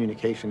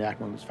Telecommunication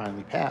Act when it was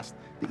finally passed,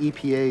 the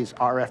EPA's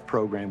RF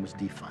program was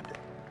defunded.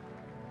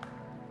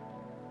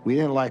 We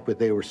didn't like what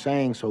they were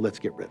saying, so let's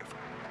get rid of them.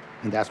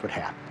 And that's what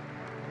happened.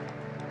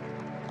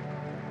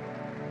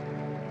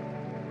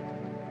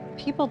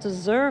 People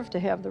deserve to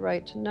have the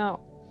right to know.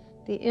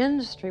 The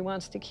industry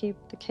wants to keep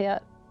the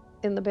cat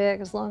in the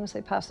bag as long as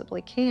they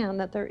possibly can,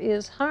 that there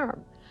is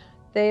harm.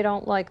 They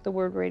don't like the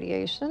word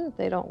radiation.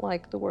 They don't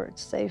like the word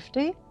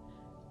safety.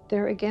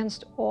 They're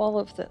against all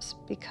of this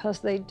because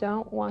they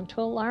don't want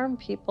to alarm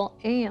people,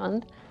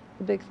 and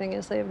the big thing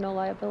is they have no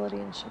liability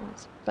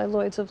insurance. By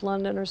Lloyd's of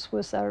London or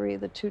Swiss Re,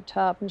 the two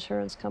top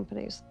insurance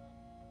companies.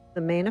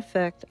 The main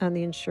effect on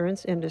the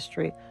insurance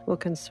industry will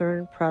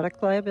concern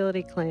product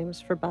liability claims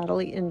for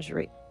bodily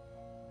injury.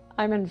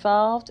 I'm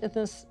involved in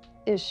this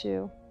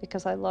issue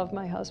because I love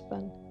my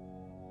husband.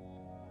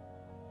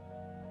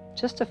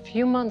 Just a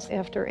few months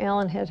after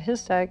Alan had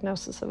his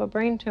diagnosis of a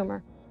brain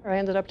tumor, I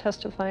ended up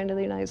testifying to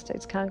the United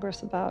States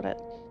Congress about it.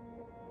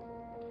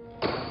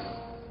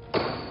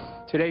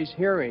 Today's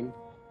hearing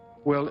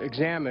will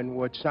examine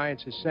what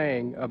science is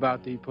saying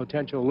about the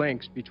potential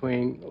links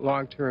between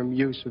long-term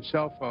use of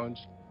cell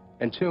phones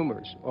and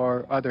tumors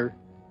or other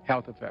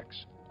health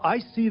effects. I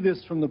see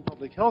this from the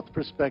public health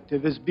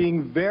perspective as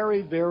being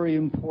very, very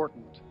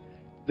important,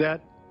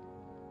 that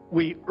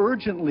we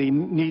urgently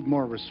need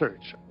more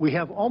research. We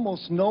have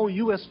almost no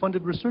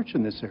U.S.-funded research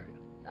in this area.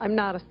 I'm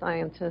not a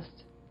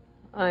scientist.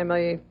 I'm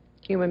a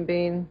human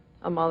being,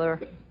 a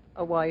mother,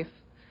 a wife.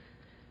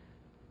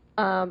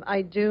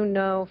 I do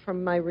know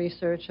from my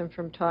research and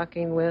from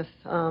talking with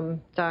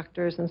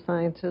doctors and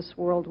scientists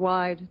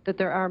worldwide that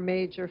there are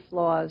major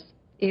flaws,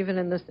 even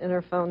in this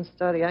interphone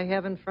study. I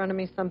have in front of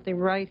me something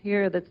right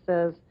here that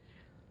says,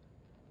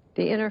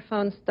 the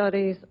interphone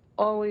studies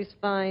always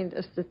find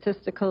a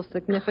statistical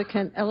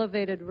significant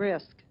elevated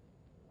risk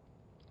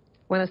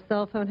when a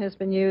cell phone has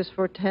been used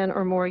for 10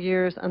 or more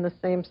years on the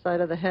same side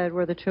of the head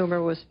where the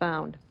tumor was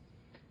found.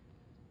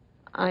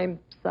 I'm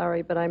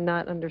sorry, but I'm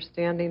not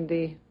understanding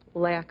the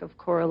lack of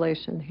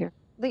correlation here.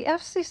 The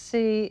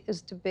FCC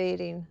is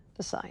debating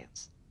the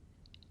science,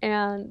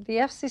 and the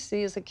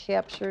FCC is a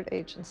captured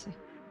agency.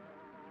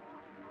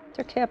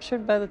 They're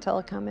captured by the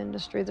telecom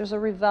industry. There's a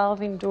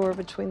revolving door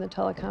between the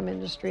telecom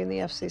industry and the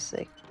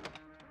FCC.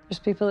 There's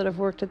people that have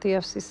worked at the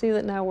FCC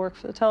that now work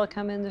for the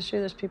telecom industry.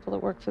 There's people that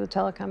work for the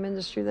telecom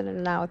industry that are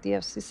now at the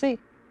FCC.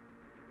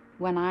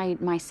 When I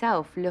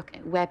myself look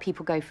at where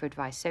people go for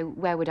advice, so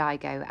where would I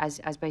go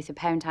as both a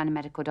parent and a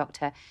medical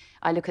doctor?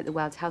 I look at the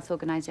World Health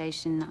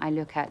Organization, I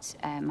look at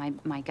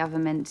my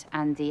government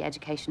and the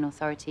education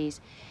authorities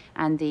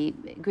and the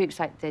groups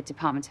like the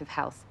Department of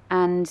Health.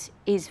 And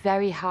it's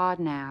very hard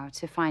now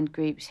to find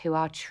groups who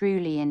are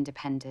truly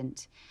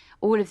independent.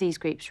 All of these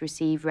groups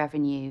receive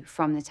revenue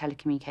from the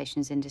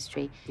telecommunications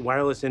industry. The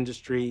wireless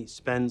industry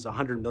spends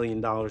 $100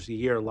 million a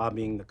year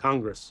lobbying the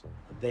Congress.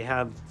 They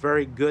have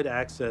very good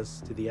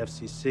access to the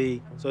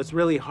FCC, so it's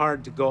really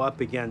hard to go up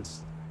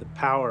against the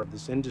power of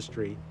this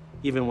industry,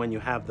 even when you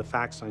have the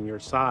facts on your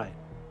side.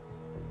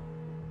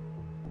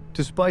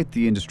 Despite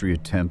the industry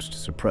attempts to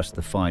suppress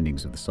the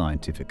findings of the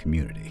scientific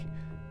community,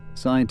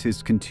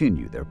 scientists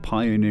continue their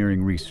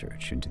pioneering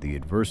research into the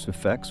adverse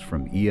effects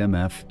from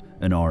EMF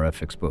and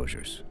RF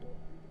exposures.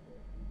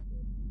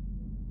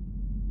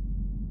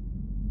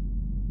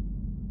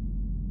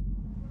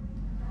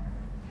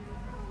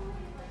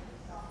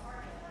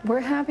 We're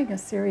having a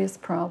serious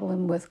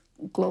problem with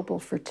global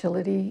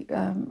fertility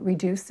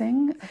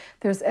reducing.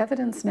 There's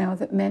evidence now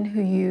that men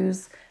who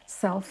use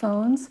cell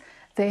phones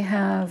They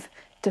have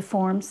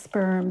deformed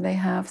sperm, they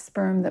have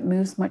sperm that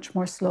moves much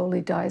more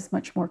slowly, dies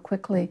much more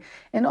quickly,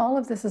 and all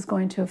of this is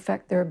going to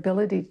affect their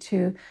ability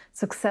to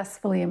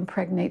successfully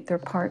impregnate their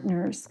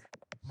partners.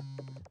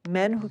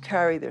 Men who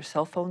carry their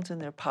cell phones in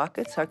their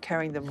pockets are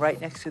carrying them right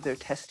next to their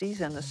testes,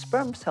 and the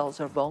sperm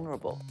cells are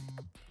vulnerable.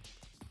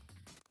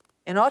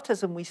 In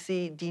autism, we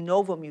see de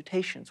novo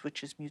mutations,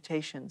 which is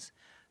mutations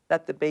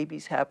that the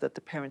babies have that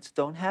the parents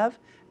don't have,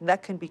 and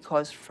that can be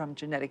caused from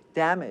genetic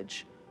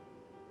damage.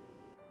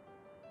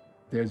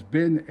 There's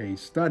been a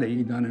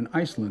study done in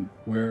Iceland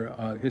where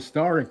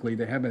historically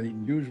they have a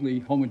usually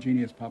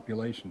homogeneous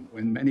population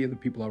when many of the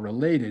people are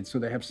related, so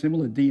they have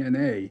similar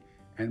DNA,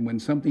 and when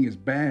something is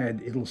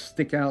bad, it'll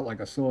stick out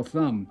like a sore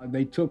thumb.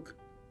 They took,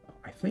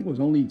 I think it was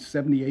only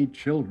 78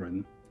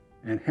 children,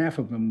 and half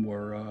of them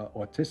were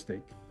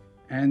autistic,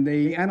 and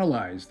they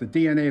analyzed the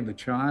DNA of the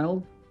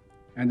child,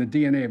 and the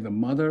DNA of the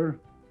mother,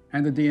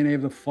 and the DNA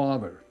of the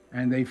father.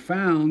 And they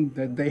found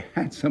that they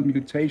had some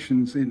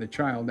mutations in the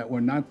child that were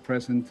not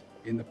present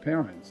in the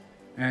parents.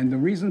 And the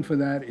reason for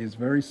that is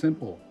very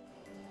simple.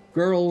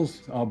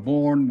 Girls are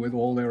born with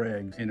all their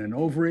eggs in an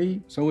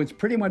ovary, so it's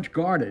pretty much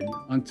guarded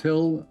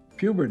until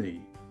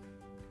puberty.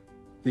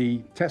 The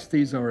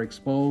testes are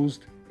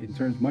exposed, it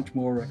turns much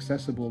more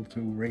accessible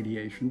to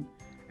radiation,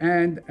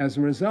 and as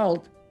a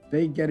result,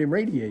 they get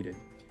irradiated.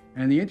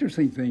 And the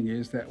interesting thing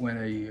is that when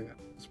a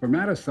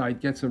spermatocyte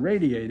gets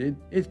irradiated,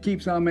 it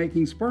keeps on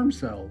making sperm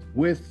cells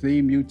with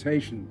the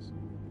mutations.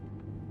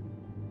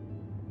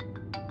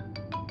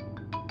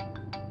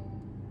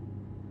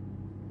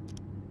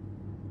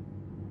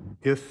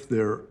 If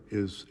there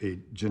is a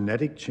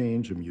genetic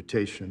change, a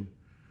mutation,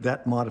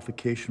 that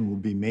modification will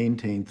be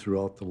maintained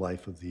throughout the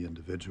life of the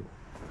individual.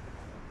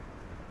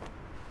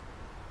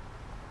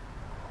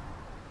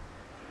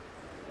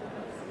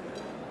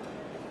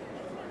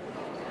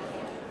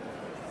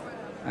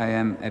 I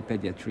am a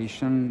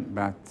pediatrician,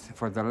 but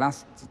for the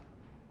last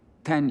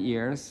 10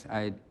 years,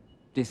 I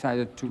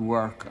decided to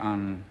work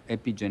on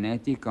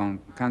epigenetic, on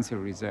cancer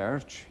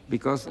research,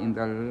 because in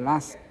the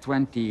last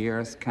 20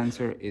 years,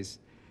 cancer is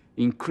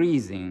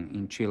increasing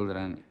in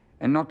children,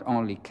 and not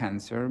only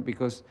cancer,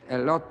 because a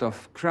lot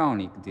of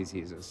chronic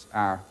diseases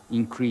are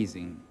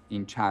increasing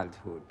in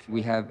childhood.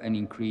 We have an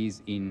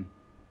increase in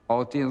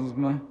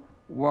autism.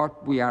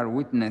 What we are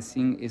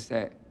witnessing is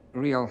a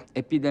real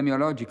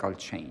epidemiological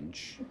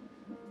change.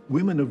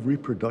 Women of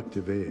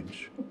reproductive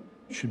age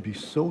should be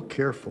so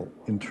careful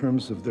in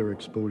terms of their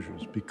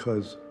exposures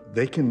because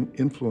they can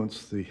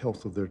influence the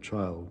health of their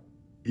child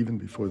even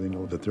before they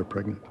know that they're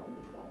pregnant.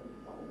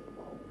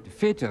 The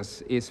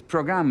fetus is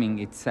programming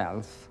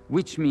itself,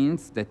 which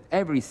means that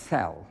every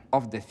cell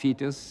of the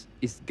fetus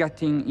is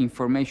getting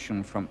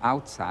information from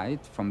outside,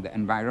 from the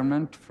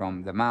environment,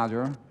 from the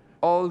mother.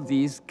 All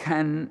these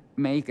can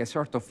make a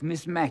sort of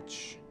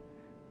mismatch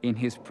in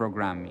his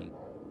programming.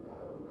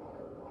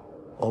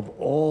 Of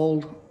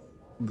all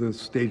the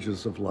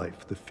stages of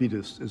life, the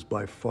fetus is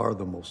by far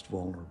the most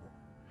vulnerable.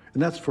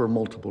 And that's for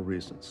multiple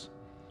reasons.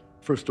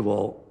 First of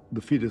all,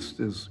 the fetus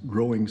is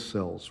growing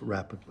cells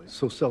rapidly,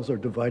 so cells are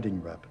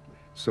dividing rapidly.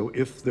 So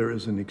if there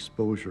is an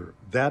exposure,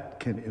 that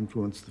can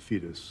influence the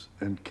fetus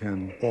and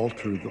can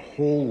alter the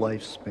whole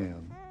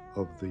lifespan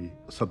of the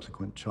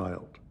subsequent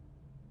child.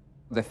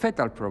 The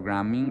fetal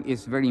programming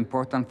is very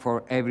important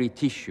for every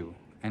tissue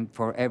and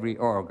for every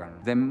organ.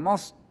 The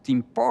most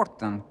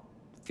important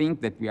thing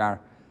that we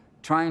are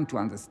trying to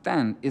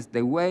understand is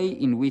the way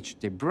in which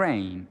the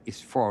brain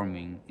is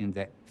forming in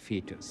the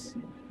fetus.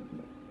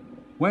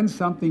 When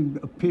something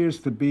appears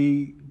to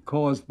be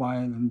caused by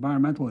an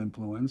environmental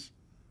influence,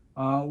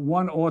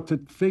 one ought to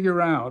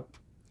figure out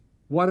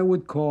what it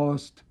would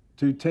cost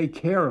to take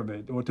care of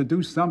it or to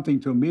do something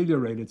to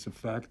ameliorate its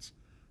effects,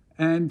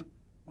 and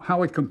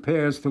how it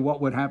compares to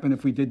what would happen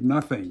if we did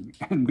nothing,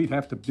 and we'd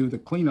have to do the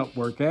cleanup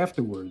work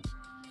afterwards.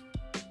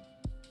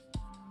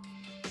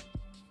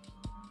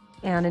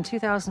 And in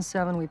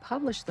 2007, we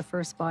published the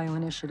first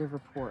bioinitiative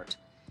report.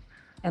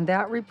 And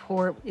that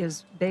report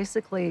is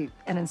basically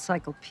an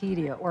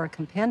encyclopedia or a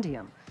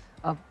compendium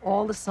of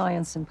all the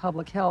science in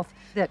public health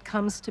that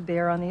comes to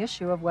bear on the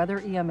issue of whether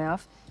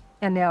EMF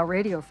and now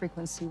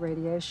radiofrequency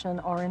radiation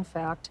are in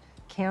fact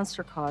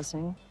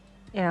cancer-causing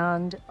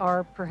and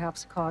are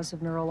perhaps a cause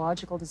of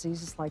neurological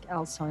diseases like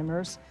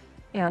Alzheimer's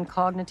and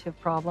cognitive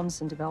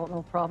problems and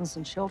developmental problems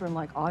in children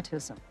like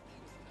autism.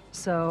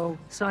 So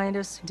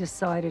scientists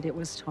decided it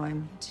was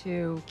time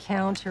to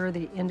counter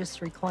the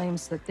industry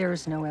claims that there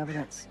is no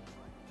evidence.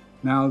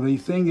 Now, the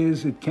thing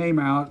is, it came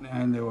out,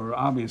 and there were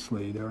a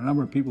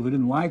number of people who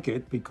didn't like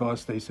it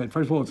because they said,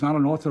 first of all, it's not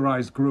an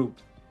authorized group.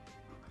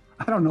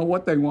 I don't know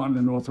what they want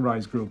in an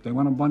authorized group. They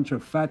want a bunch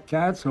of fat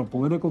cats or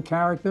political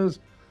characters.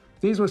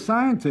 These were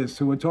scientists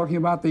who were talking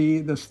about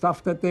the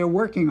stuff that they're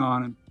working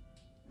on.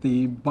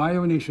 The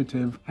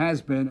bioinitiative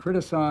has been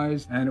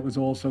criticized, and it was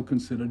also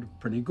considered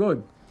pretty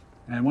good.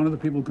 And one of the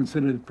people who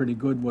considered it pretty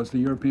good was the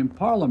European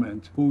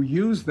Parliament, who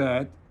used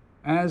that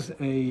as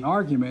an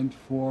argument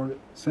for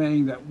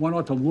saying that one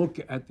ought to look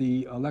at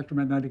the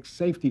electromagnetic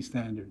safety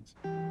standards.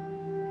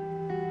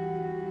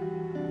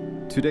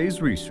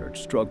 Today's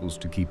research struggles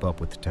to keep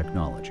up with the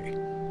technology,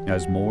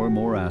 as more and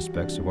more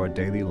aspects of our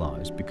daily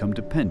lives become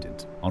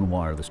dependent on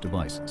wireless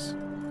devices.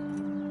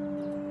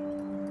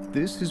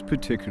 This is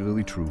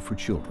particularly true for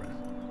children,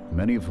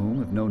 many of whom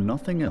have known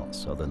nothing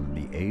else other than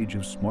the age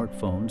of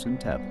smartphones and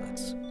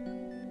tablets.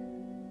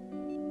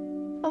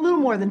 A little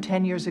more than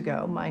 10 years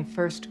ago, my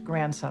first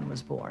grandson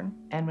was born,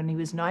 and when he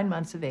was 9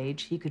 months of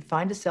age, he could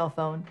find a cell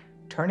phone,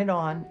 turn it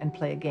on, and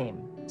play a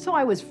game. So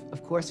I was,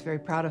 of course, very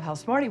proud of how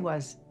smart he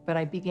was, but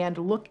I began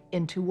to look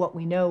into what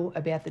we know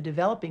about the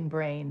developing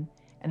brain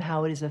and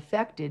how it is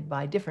affected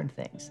by different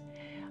things.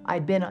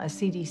 I'd been a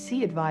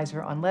CDC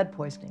advisor on lead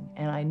poisoning,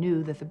 and I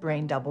knew that the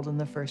brain doubled in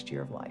the first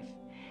year of life,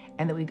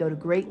 and that we go to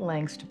great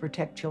lengths to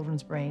protect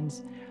children's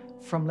brains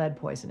from lead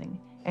poisoning.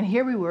 And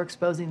here we were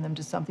exposing them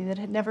to something that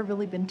had never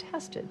really been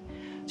tested.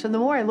 So the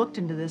more I looked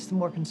into this, the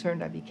more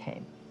concerned I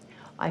became.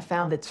 I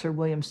found that Sir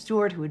William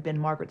Stewart, who had been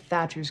Margaret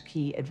Thatcher's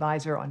key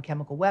advisor on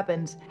chemical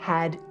weapons,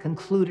 had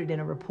concluded in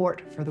a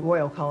report for the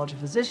Royal College of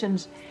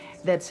Physicians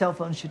that cell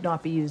phones should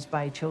not be used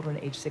by children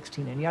aged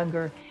 16 and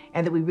younger,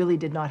 and that we really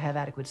did not have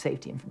adequate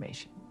safety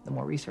information. The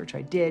more research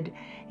I did,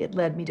 it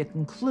led me to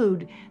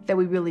conclude that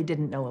we really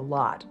didn't know a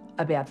lot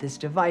about this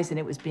device, and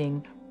it was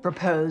being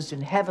proposed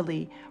and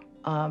heavily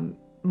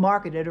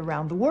marketed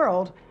around the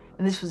world,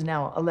 and this was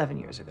now 11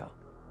 years ago.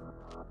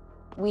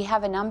 We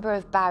have a number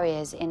of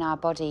barriers in our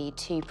body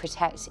to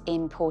protect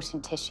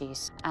important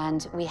tissues,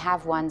 and we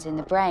have ones in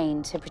the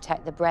brain to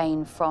protect the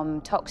brain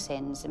from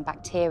toxins and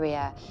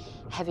bacteria,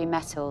 heavy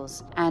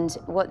metals. And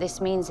what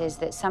this means is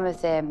that some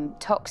of the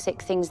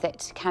toxic things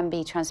that can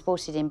be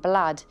transported in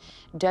blood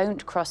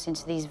don't cross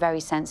into these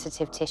very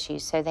sensitive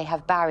tissues, so they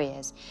have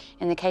barriers.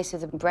 In the case of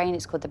the brain,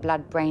 it's called the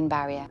blood-brain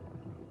barrier.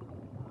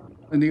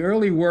 In the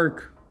early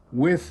work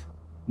with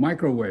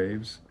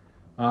microwaves,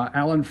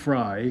 Alan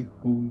Fry,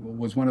 who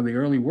was one of the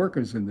early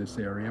workers in this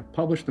area,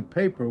 published a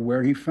paper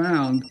where he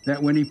found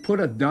that when he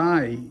put a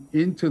dye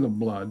into the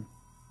blood,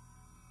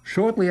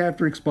 shortly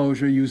after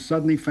exposure, you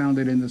suddenly found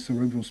it in the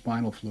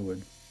cerebrospinal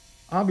fluid.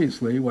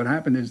 Obviously, what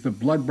happened is the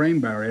blood-brain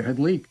barrier had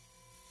leaked.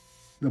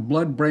 The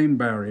blood-brain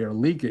barrier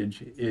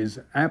leakage is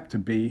apt to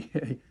be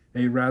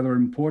a rather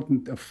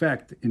important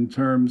effect in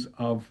terms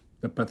of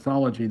the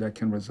pathology that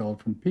can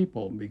result from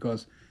people,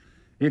 because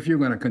if you're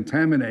going to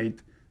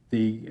contaminate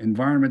the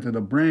environment of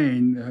the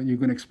brain, you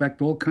can expect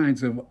all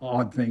kinds of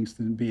odd things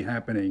to be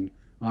happening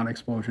on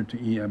exposure to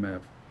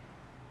EMF.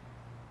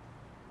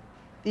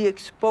 The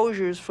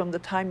exposures from the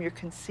time you're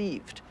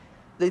conceived,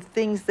 the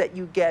things that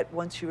you get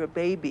once you're a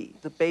baby,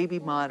 the baby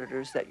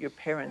monitors that your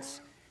parents,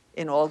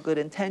 in all good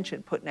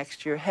intention, put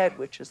next to your head,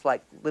 which is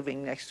like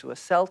living next to a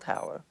cell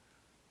tower.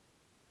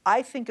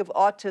 I think of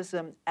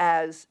autism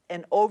as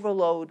an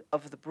overload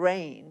of the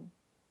brain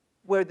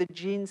where the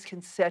genes can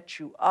set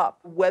you up,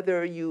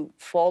 whether you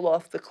fall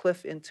off the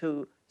cliff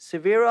into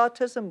severe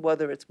autism,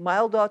 whether it's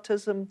mild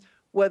autism,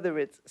 whether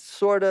it's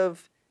sort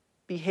of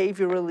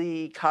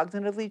behaviorally,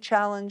 cognitively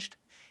challenged.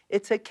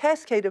 It's a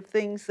cascade of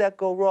things that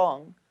go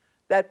wrong,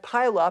 that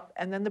pile up,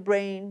 and then the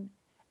brain,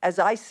 as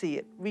I see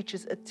it,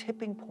 reaches a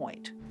tipping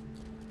point.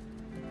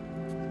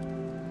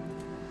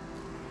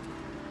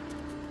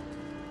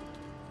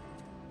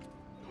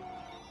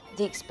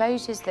 The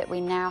exposures that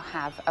we now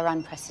have are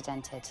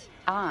unprecedented.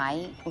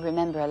 I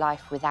remember a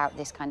life without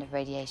this kind of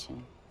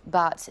radiation.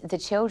 But the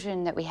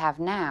children that we have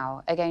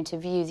now are going to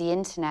view the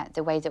internet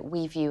the way that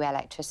we view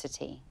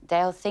electricity.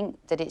 They'll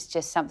think that it's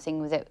just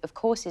something that, of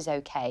course, is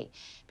okay,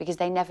 because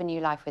they never knew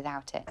life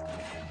without it.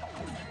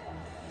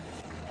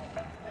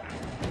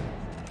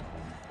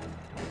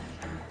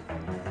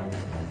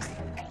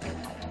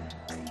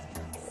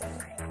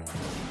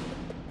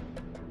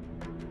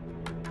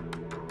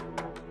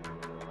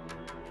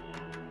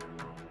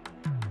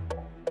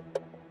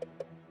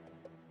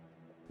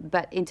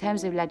 But in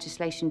terms of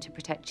legislation to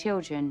protect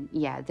children,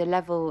 yeah, the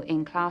level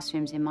in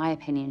classrooms, in my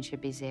opinion,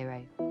 should be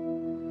 0.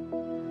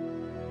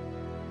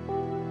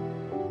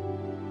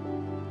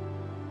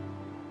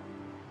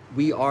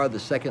 We are the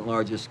second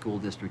largest school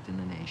district in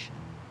the nation.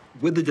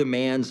 With the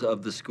demands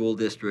of the school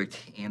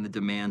district and the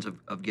demands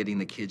of getting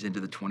the kids into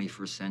the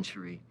 21st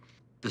century,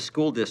 the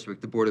school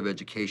district, the Board of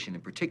Education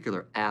in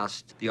particular,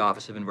 asked the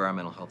Office of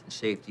Environmental Health and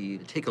Safety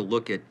to take a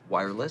look at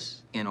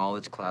wireless in all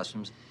its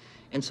classrooms.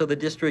 And so the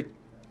district,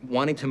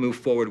 wanting to move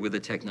forward with the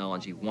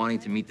technology, wanting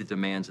to meet the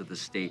demands of the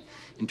state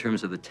in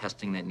terms of the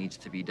testing that needs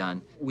to be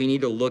done, we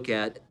need to look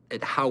at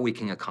how we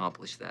can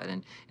accomplish that.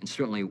 And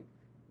certainly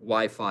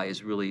Wi-Fi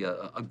is really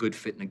a good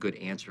fit and a good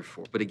answer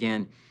for it. But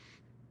again,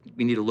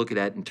 we need to look at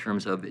that in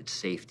terms of its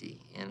safety.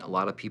 And a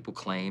lot of people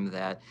claim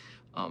that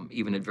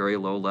even at very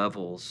low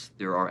levels,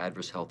 there are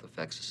adverse health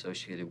effects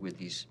associated with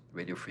these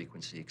radio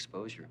frequency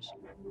exposures.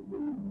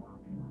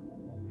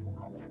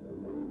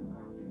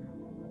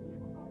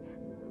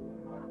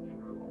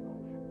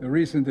 The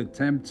recent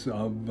attempts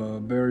of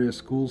various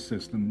school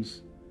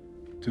systems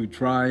to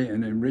try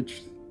and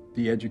enrich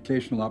the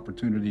educational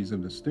opportunities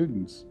of the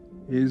students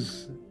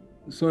is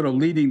sort of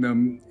leading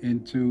them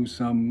into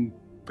some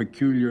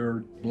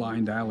peculiar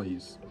blind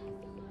alleys.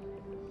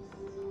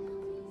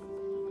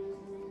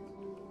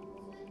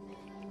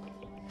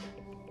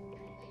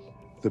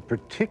 The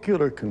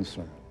particular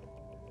concern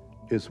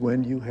is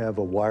when you have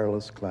a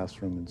wireless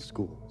classroom in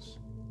schools.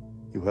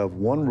 You have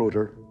one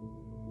router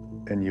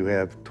and you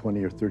have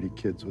 20 or 30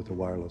 kids with a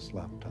wireless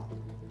laptop.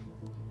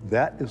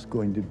 That is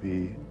going to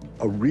be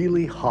a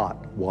really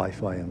hot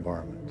Wi-Fi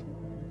environment.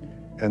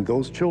 And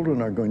those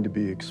children are going to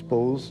be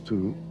exposed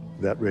to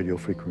that radio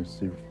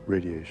frequency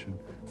radiation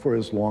for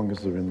as long as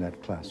they're in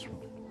that classroom.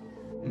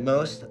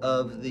 Most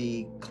of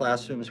the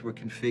classrooms were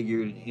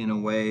configured in a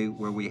way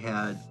where we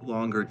had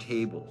longer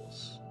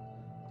tables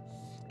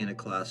in a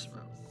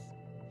classroom.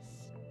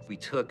 We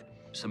took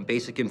some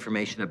basic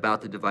information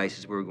about the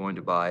devices we were going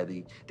to buy,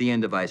 the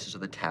end devices or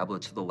the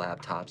tablets or the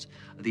laptops,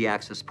 the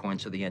access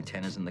points or the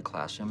antennas in the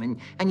classroom,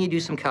 and you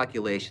do some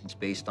calculations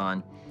based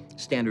on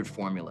standard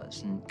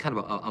formulas and kind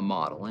of a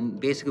model. And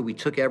basically we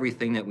took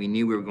everything that we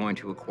knew we were going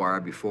to acquire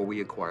before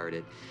we acquired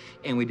it,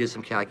 and we did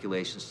some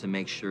calculations to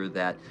make sure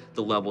that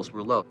the levels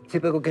were low.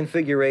 Typical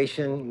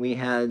configuration, we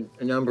had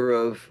a number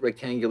of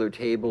rectangular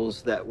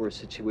tables that were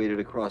situated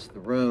across the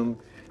room.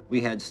 We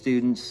had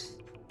students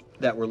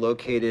that were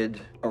located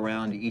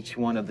around each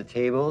one of the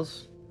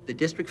tables. The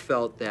district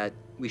felt that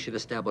we should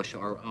establish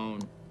our own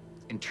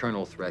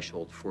internal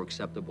threshold for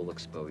acceptable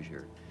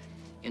exposure.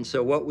 And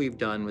so what we've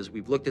done was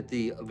we've looked at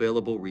the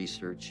available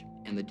research,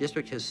 and the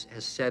district has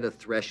set a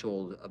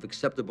threshold of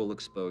acceptable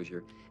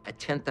exposure at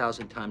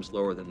 10,000 times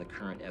lower than the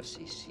current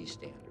FCC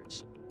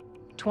standards.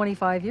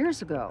 25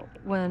 years ago,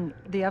 when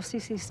the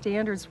FCC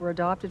standards were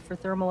adopted for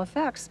thermal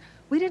effects,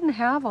 we didn't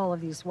have all of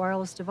these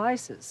wireless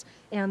devices,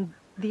 and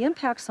the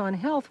impacts on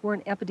health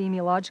weren't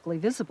epidemiologically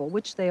visible,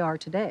 which they are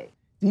today.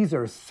 These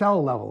are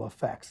cell-level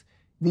effects.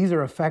 These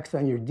are effects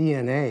on your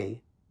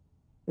DNA.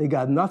 They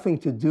got nothing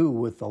to do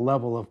with the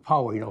level of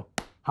power, you know,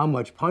 how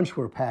much punch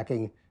we're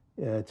packing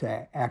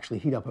to actually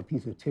heat up a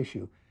piece of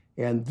tissue.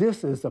 And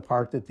this is the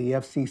part that the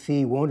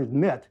FCC won't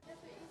admit.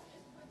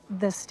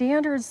 The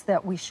standards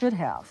that we should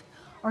have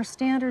are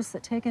standards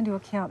that take into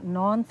account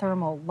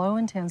non-thermal,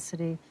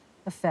 low-intensity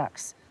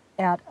effects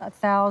at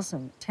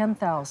 1,000,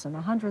 10,000,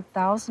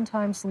 100,000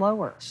 times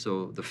lower.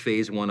 So the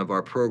phase one of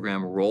our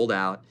program rolled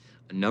out.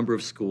 A number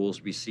of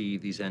schools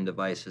received these end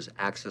devices,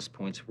 access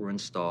points were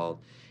installed,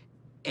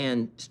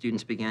 and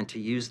students began to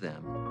use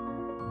them.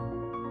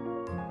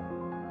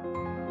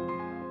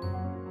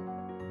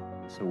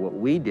 So what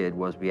we did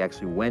was we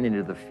actually went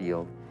into the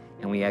field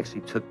and we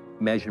actually took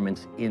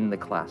measurements in the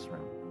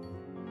classroom.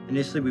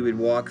 Initially, we would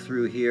walk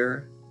through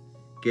here,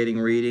 getting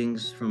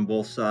readings from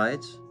both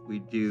sides. We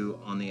do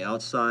on the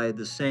outside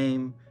the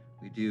same,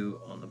 we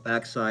do on the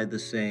back side the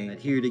same.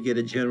 Here to get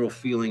a general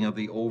feeling of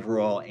the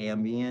overall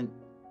ambient.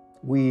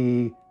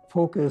 We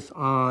focus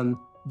on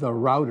the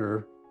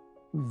router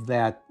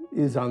that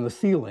is on the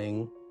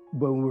ceiling,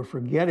 but we're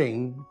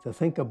forgetting to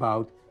think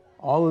about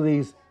all of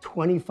these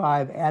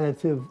 25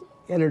 additive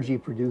energy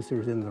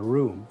producers in the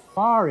room.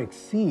 Far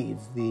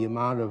exceeds the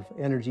amount of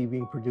energy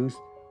being produced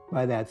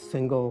by that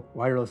single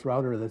wireless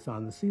router that's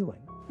on the ceiling.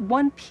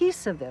 One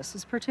piece of this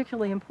is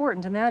particularly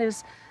important, and that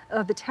is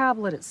the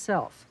tablet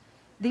itself.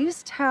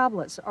 These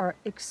tablets are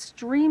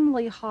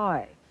extremely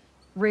high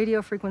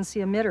radio frequency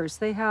emitters.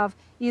 They have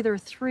either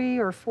 3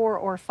 or 4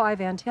 or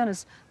 5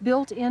 antennas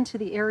built into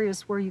the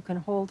areas where you can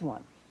hold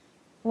one.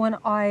 When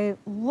I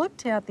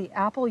looked at the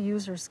Apple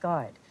User's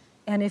Guide,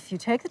 and if you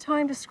take the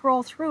time to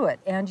scroll through it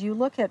and you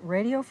look at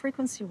radio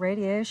frequency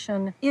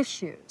radiation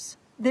issues,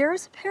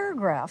 there's a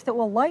paragraph that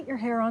will light your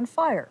hair on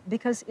fire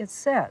because it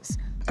says,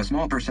 a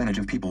small percentage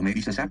of people may be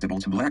susceptible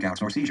to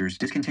blackouts or seizures.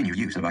 Discontinue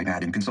use of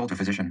iPad and consult a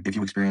physician. If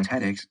you experience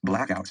headaches,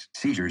 blackouts,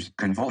 seizures,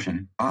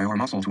 convulsion, eye or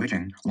muscle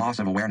twitching, loss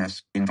of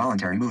awareness,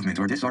 involuntary movement,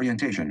 or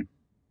disorientation.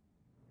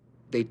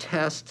 They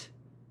test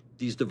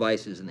these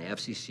devices and the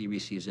FCC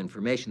receives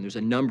information. There's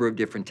a number of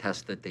different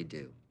tests that they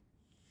do.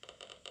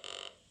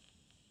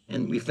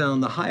 And we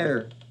found the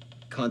higher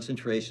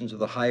concentrations or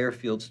the higher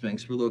field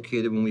strengths were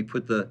located when we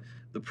put the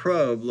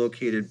probe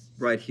located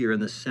right here in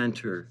the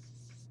center.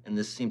 And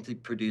this seemed to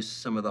produce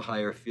some of the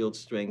higher field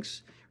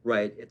strengths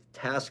right at the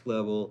task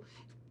level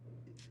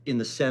in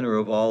the center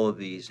of all of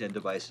these end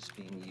devices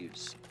being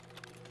used.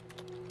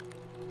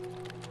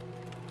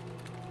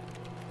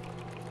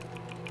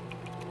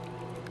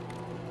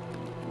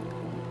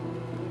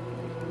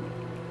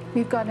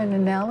 We've got an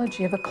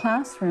analogy of a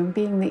classroom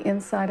being the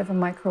inside of a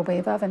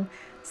microwave oven,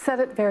 set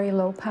at very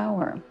low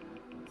power.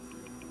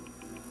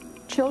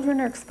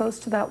 Children are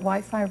exposed to that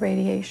Wi-Fi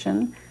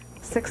radiation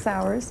 6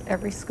 hours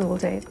every school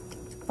day,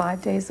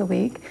 5 days a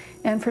week,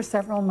 and for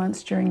several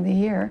months during the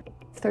year.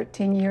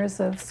 13 years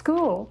of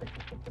school,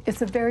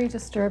 it's a very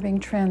disturbing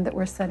trend that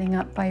we're setting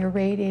up by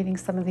irradiating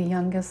some of the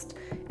youngest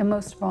and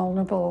most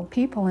vulnerable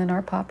people in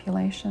our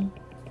population.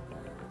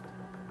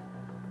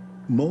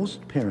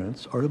 Most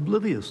parents are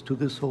oblivious to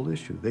this whole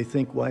issue. They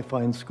think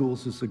Wi-Fi in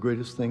schools is the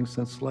greatest thing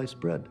since sliced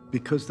bread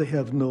because they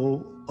have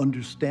no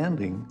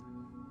understanding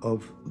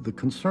of the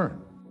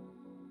concern.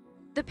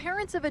 The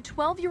parents of a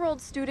 12-year-old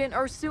student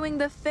are suing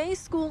the Fay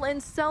School in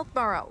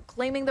Southborough,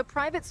 claiming the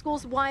private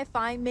school's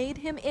Wi-Fi made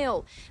him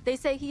ill. They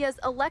say he has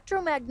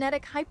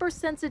electromagnetic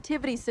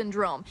hypersensitivity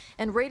syndrome,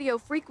 and radio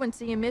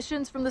frequency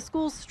emissions from the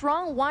school's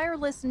strong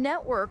wireless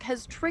network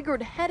has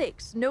triggered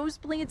headaches,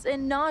 nosebleeds,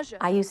 and nausea.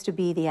 I used to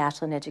be the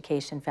Ashland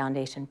Education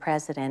Foundation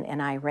president,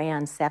 and I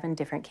ran 7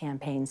 different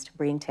campaigns to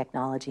bring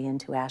technology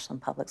into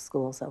Ashland Public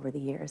Schools over the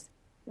years.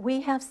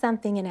 We have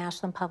something in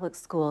Ashland Public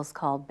Schools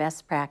called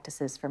Best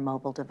Practices for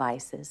Mobile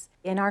Devices.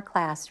 In our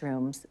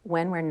classrooms,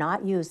 when we're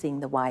not using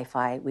the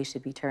Wi-Fi, we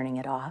should be turning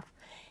it off.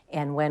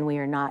 And when we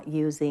are not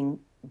using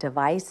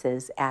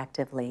devices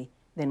actively,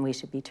 then we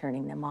should be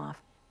turning them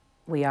off.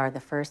 We are the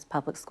first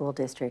public school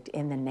district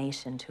in the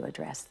nation to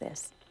address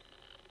this.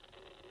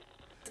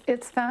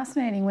 It's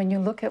fascinating when you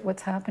look at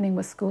what's happening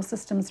with school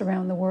systems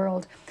around the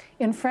world.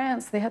 In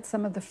France, they had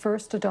some of the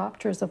first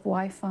adopters of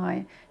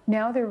Wi-Fi.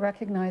 Now they're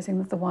recognizing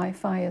that the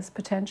Wi-Fi is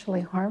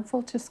potentially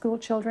harmful to school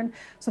children,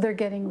 so they're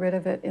getting rid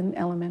of it in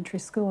elementary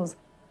schools.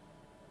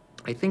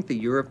 I think the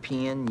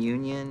European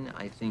Union,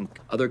 I think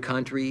other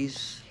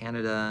countries,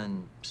 Canada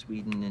and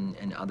Sweden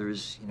and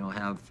others,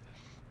 have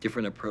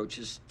different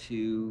approaches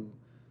to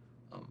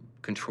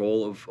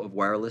control of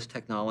wireless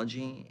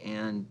technology,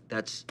 and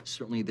that's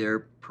certainly their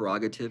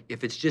prerogative.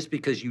 If it's just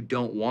because you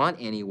don't want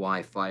any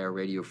Wi-Fi or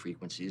radio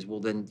frequencies, well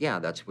then, yeah,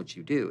 that's what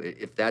you do.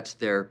 If that's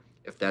their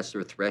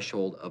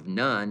threshold of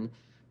none,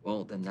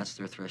 well, then that's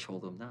their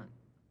threshold of none.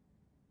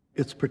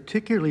 It's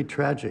particularly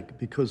tragic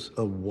because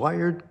a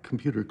wired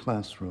computer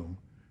classroom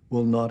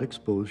will not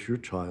expose your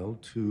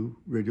child to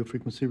radio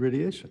frequency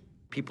radiation.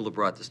 People have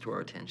brought this to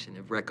our attention,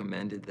 have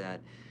recommended that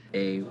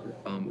a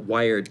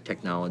wired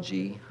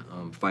technology,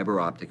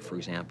 fiber optic, for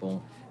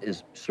example,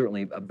 is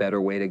certainly a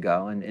better way to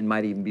go and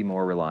might even be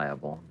more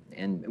reliable.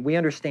 And we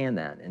understand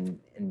that.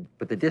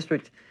 But the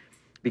district,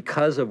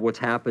 because of what's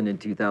happened in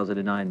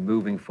 2009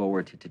 moving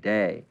forward to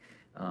today,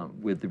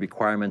 with the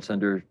requirements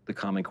under the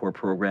Common Core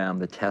program,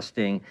 the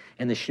testing,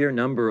 and the sheer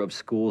number of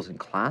schools and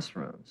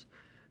classrooms,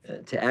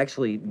 to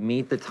actually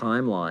meet the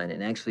timeline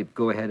and actually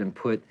go ahead and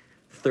put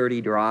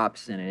 30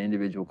 drops in an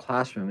individual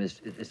classroom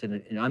is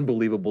an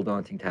unbelievable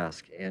daunting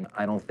task, and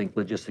I don't think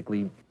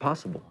logistically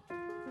possible.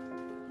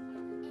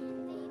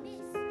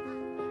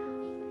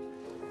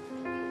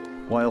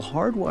 While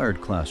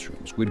hardwired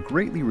classrooms would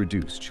greatly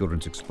reduce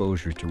children's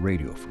exposure to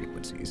radio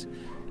frequencies,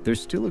 there's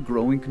still a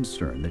growing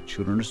concern that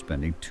children are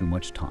spending too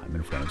much time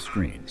in front of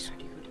screens.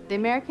 The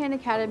American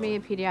Academy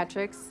of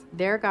Pediatrics,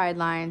 their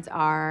guidelines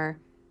are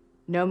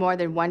no more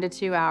than 1 to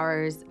 2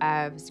 hours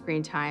of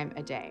screen time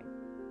a day.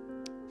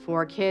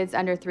 For kids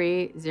under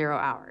 3, 0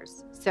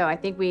 hours. So I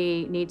think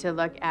we need to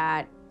look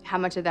at how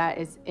much of that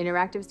is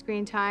interactive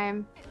screen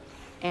time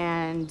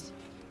and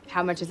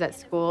how much is at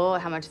school,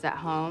 how much is at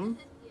home.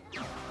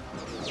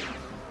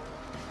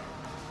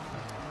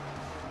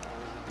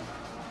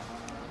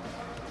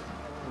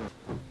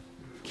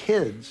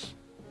 Kids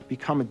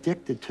become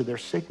addicted to their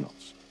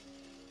signals.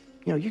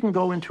 You can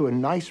go into a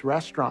nice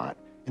restaurant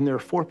and there are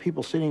 4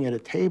 people sitting at a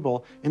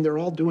table and they're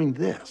all doing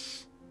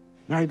this,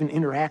 not even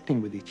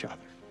interacting with each other.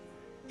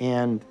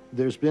 And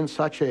there's been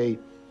such a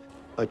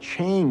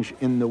change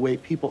in the way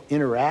people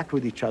interact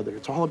with each other.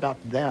 It's all about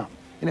them.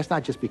 And it's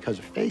not just because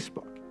of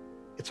Facebook.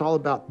 It's all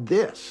about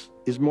this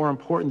is more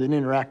important than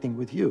interacting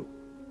with you.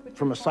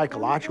 From a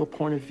psychological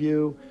point of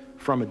view,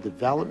 from a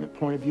development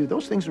point of view,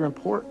 those things are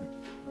important.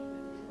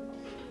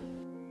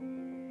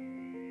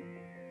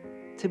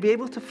 To be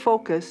able to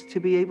focus, to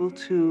be able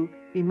to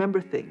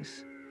remember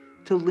things,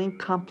 to link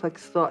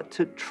complex thought,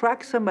 to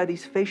track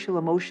somebody's facial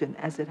emotion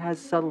as it has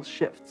subtle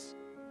shifts.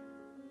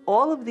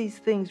 All of these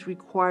things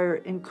require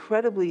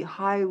incredibly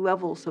high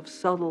levels of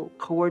subtle,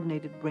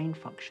 coordinated brain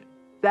function.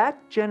 That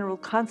general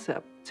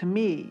concept, to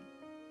me,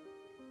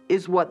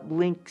 is what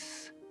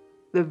links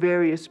the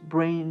various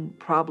brain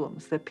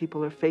problems that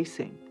people are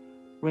facing,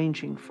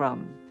 ranging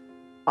from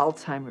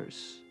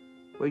Alzheimer's,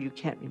 where you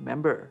can't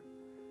remember,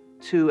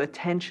 to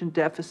attention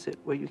deficit,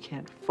 where you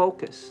can't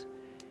focus,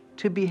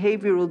 to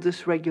behavioral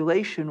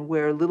dysregulation,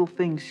 where little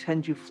things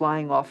send you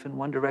flying off in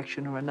one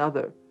direction or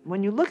another.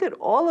 When you look at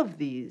all of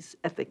these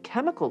at the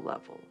chemical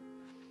level,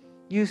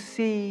 you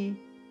see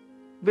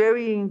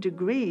varying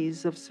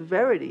degrees of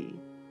severity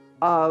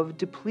of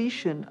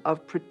depletion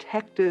of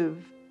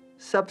protective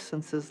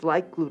substances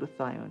like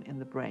glutathione in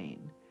the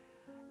brain.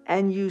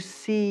 And you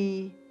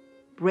see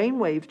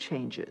brainwave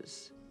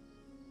changes.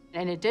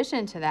 In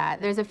addition to that,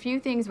 there's a few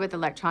things with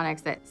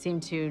electronics that seem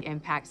to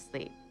impact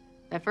sleep.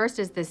 The first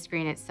is the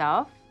screen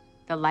itself.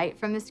 The light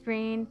from the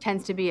screen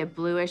tends to be a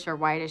bluish or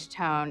whitish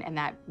tone, and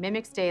that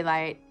mimics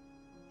daylight,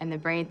 and the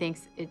brain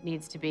thinks it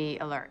needs to be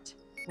alert.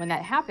 When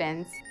that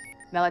happens,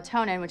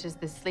 melatonin, which is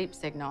the sleep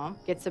signal,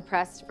 gets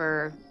suppressed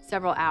for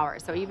several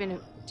hours. So even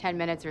 10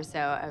 minutes or so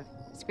of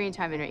screen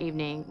time in the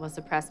evening will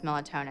suppress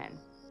melatonin.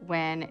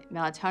 When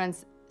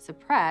melatonin's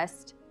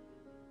suppressed,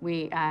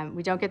 we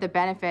don't get the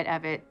benefit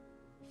of it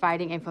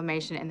fighting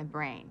inflammation in the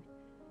brain.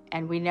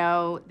 And we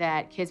know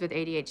that kids with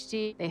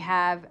ADHD, they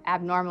have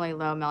abnormally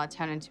low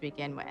melatonin to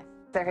begin with.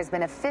 There has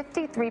been a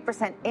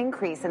 53%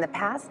 increase in the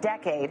past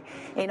decade.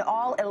 In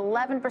all,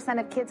 11%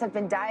 of kids have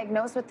been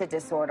diagnosed with the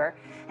disorder,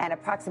 and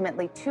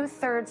approximately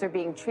 2/3 are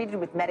being treated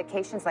with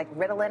medications like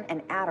Ritalin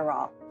and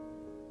Adderall.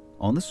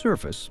 On the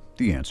surface,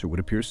 the answer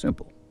would appear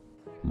simple.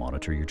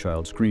 Monitor your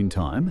child's screen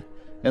time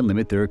and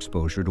limit their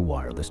exposure to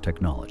wireless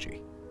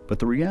technology. But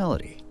the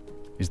reality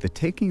is that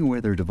taking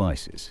away their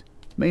devices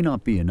may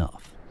not be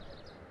enough.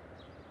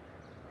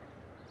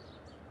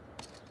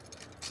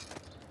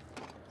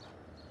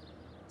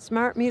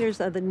 Smart meters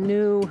are the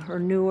new or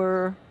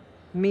newer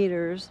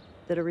meters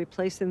that are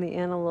replacing the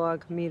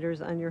analog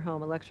meters on your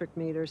home, electric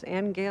meters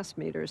and gas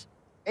meters.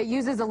 It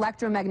uses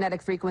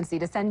electromagnetic frequency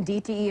to send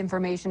DTE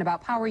information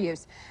about power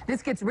use.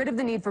 This gets rid of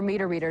the need for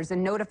meter readers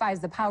and notifies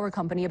the power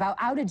company about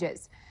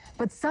outages.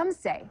 But some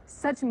say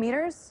such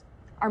meters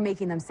are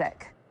making them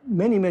sick.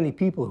 Many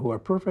people who are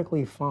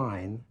perfectly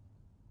fine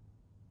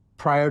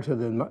prior to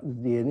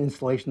the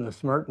installation of the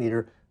smart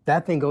meter,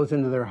 that thing goes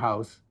into their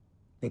house.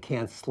 They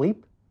can't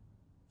sleep,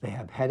 they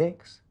have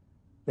headaches,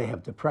 they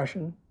have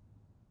depression,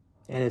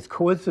 and it's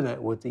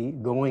coincident with the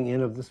going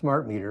in of the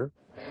smart meter.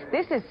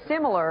 This is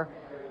similar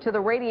to the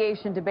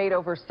radiation debate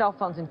over cell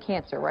phones and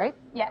cancer, right?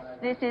 Yes,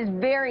 this is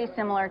very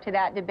similar to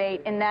that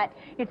debate in that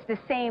it's the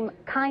same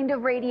kind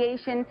of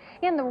radiation,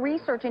 and the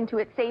research into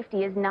its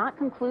safety is not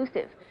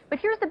conclusive. But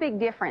here's the big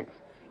difference.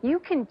 You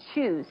can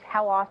choose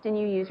how often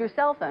you use your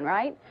cell phone,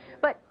 right?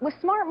 But with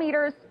smart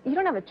meters, you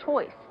don't have a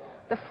choice.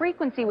 The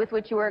frequency with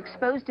which you are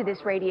exposed to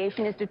this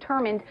radiation is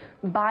determined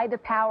by the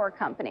power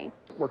company.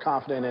 We're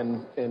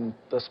confident in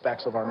the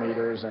specs of our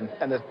meters and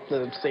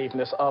the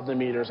safeness of the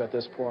meters at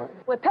this point.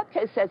 What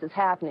Pepco says is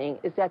happening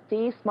is that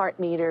these smart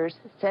meters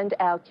send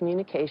out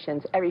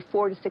communications every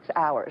 4 to 6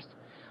 hours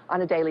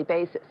on a daily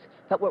basis.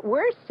 But what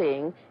we're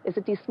seeing is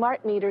that these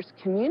smart meters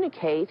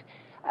communicate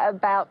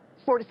about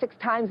 4 to 6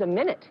 times a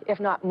minute,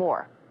 if not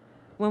more.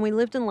 When we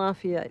lived in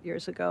Lafayette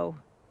years ago,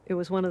 it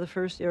was one of the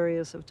first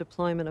areas of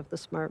deployment of the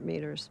smart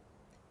meters.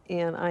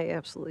 And I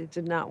absolutely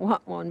did not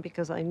want one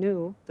because I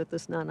knew that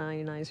this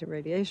non-ionizing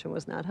radiation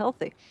was not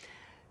healthy.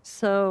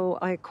 So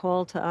I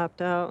called to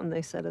opt out, and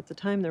they said at the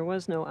time there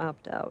was no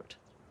opt-out.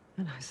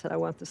 And I said, I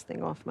want this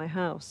thing off my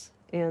house.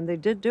 And they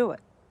did do it.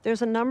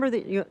 There's a number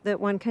that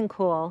one can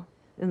call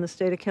in the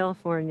state of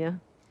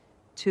California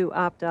to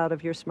opt out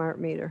of your smart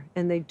meter.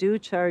 And they do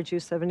charge you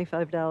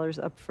 $75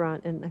 up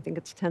front, and I think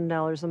it's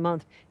 $10 a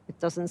month. It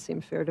doesn't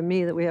seem fair to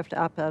me that we have to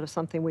opt out of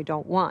something we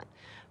don't want.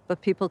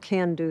 But people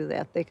can do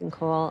that. They can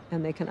call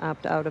and they can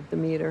opt out of the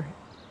meter.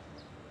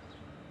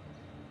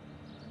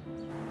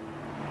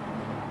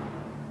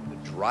 The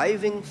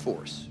driving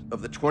force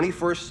of the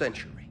 21st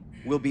century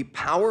will be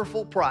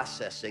powerful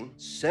processing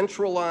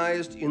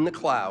centralized in the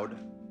cloud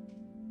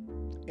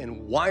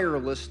and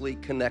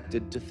wirelessly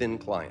connected to thin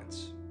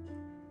clients.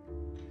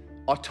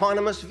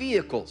 Autonomous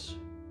vehicles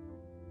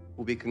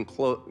will be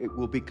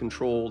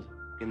controlled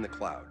in the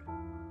cloud.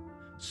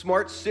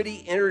 Smart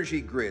city energy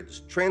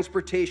grids,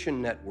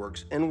 transportation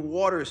networks, and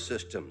water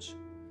systems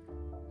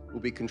will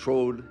be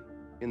controlled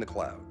in the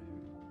cloud.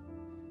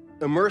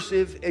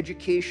 Immersive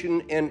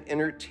education and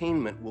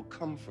entertainment will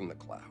come from the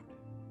cloud.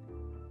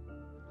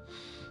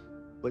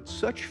 But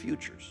such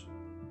futures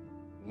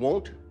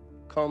won't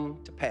come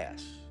to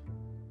pass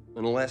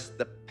unless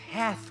the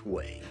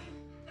pathway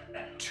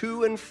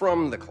to and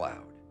from the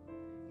cloud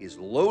is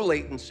low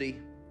latency,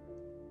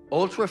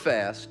 ultra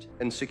fast,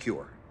 and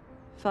secure.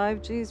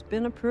 5G's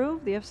been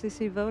approved. The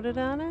FCC voted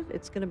on it.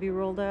 It's going to be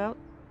rolled out.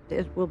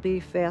 It will be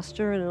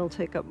faster and it'll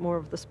take up more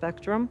of the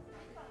spectrum.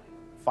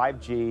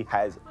 5G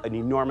has an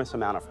enormous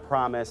amount of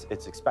promise.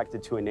 It's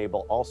expected to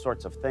enable all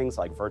sorts of things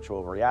like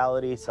virtual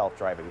reality,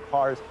 self-driving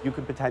cars. You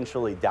could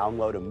potentially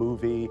download a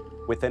movie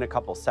within a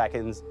couple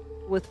seconds.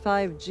 With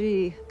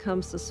 5G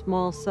comes the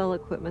small cell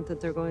equipment that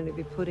they're going to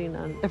be putting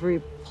on every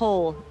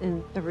pole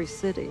in every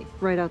city,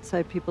 right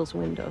outside people's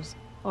windows,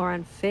 or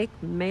on fake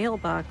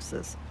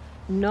mailboxes.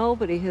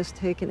 Nobody has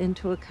taken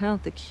into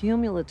account the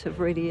cumulative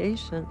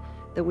radiation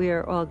that we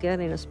are all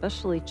getting,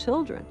 especially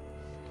children.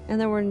 And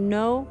there were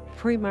no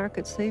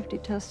pre-market safety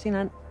testing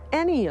on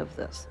any of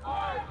this.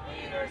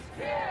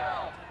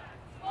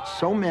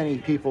 So many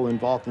people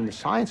involved in the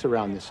science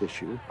around this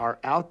issue are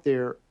out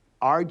there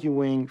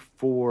arguing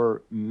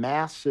for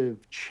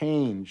massive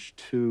change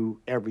to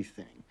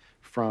everything,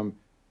 from,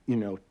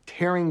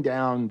 tearing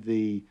down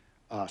the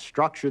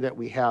structure that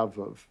we have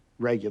of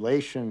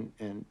regulation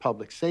and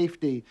public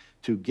safety,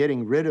 to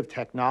getting rid of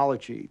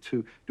technology,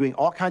 to doing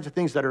all kinds of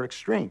things that are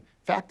extreme.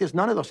 Fact is,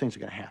 none of those things are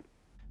going to happen.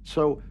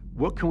 So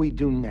what can we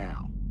do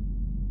now?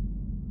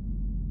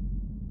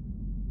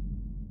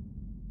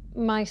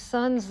 My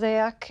son,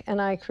 Zach,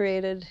 and I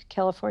created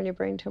California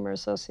Brain Tumor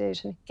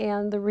Association.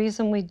 And the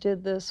reason we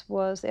did this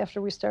was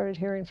after we started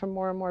hearing from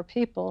more and more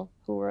people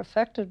who were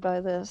affected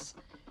by this,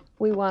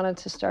 we wanted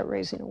to start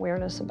raising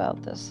awareness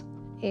about this.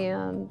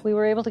 And we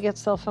were able to get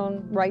cell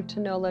phone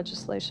right-to-know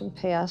legislation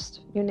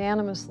passed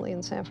unanimously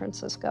in San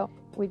Francisco.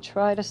 We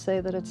try to say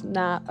that it's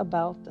not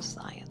about the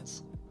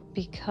science,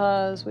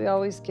 because we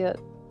always get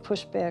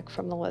pushback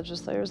from the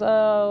legislators.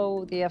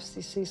 Oh, the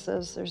FCC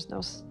says there's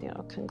no,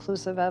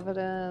 conclusive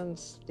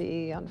evidence.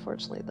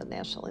 Unfortunately, the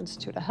National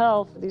Institute of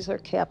Health, these are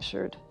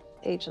captured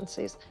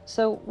agencies.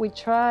 So we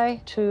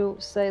try to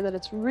say that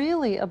it's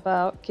really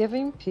about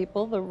giving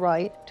people the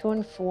right to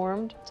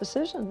informed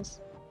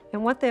decisions.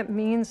 And what that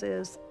means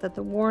is that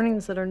the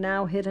warnings that are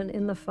now hidden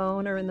in the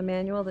phone or in the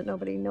manual that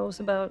nobody knows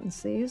about and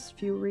sees,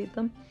 if you read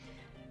them,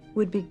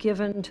 would be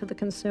given to the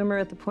consumer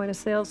at the point of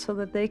sale so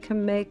that they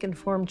can make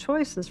informed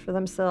choices for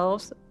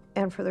themselves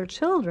and for their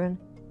children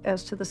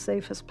as to the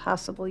safest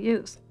possible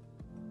use.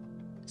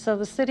 So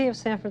the city of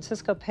San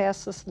Francisco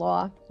passed this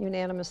law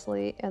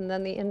unanimously, and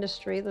then the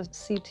industry, the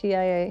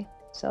CTIA,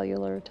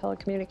 Cellular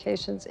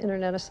Telecommunications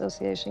Internet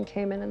Association,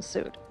 came in and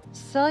sued.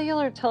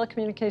 Cellular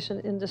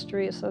Telecommunication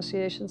Industry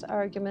Association's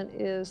argument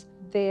is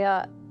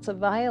that it's a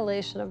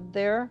violation of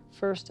their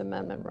First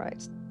Amendment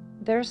rights.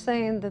 They're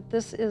saying that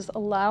this is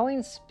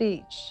allowing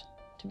speech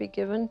to be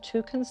given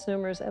to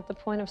consumers at the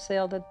point of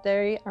sale that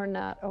they are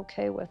not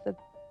okay with it.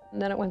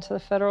 And then it went to the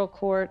federal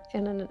court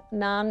in a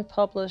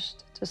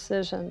non-published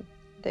decision.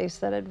 They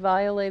said it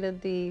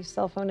violated the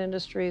cell phone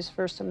industry's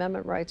First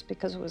Amendment rights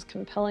because it was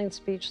compelling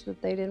speech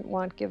that they didn't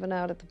want given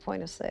out at the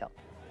point of sale.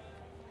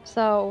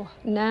 So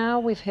now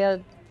we've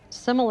had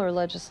similar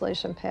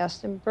legislation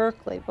passed in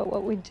Berkeley, but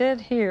what we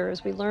did here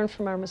is we learned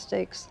from our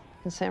mistakes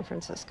in San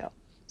Francisco.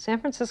 San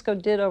Francisco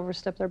did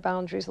overstep their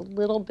boundaries a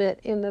little bit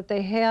in that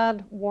they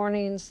had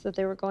warnings that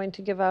they were going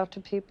to give out to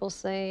people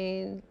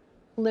saying,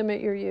 limit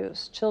your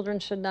use. Children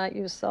should not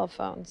use cell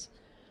phones.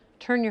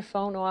 Turn your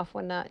phone off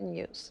when not in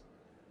use.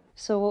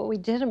 So what we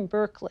did in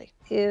Berkeley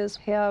is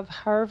have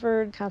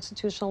Harvard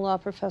constitutional law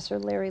professor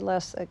Larry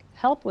Lessig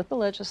help with the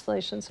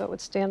legislation so it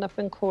would stand up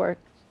in court.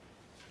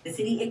 The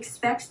city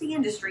expects the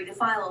industry to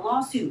file a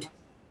lawsuit.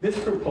 This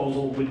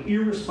proposal would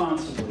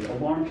irresponsibly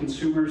alarm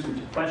consumers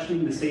into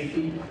questioning the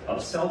safety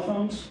of cell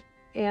phones.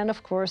 And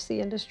of course, the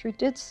industry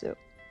did sue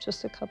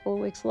just a couple of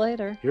weeks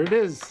later. Here it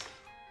is.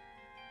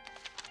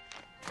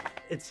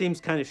 It seems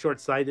kind of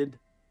short-sighted.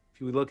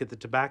 If we look at the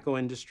tobacco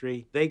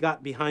industry, they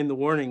got behind the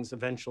warnings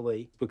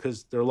eventually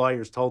because their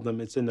lawyers told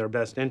them it's in their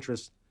best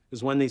interest.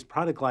 Because when these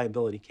product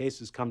liability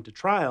cases come to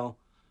trial,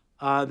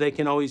 they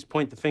can always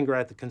point the finger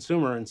at the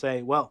consumer and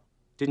say, well,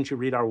 didn't you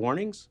read our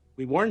warnings?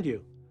 We warned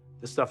you.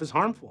 This stuff is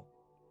harmful.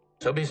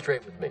 So be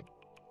straight with me.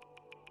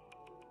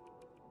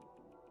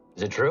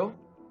 Is it true?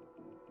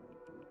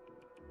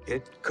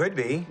 It could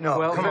be. No,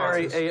 well,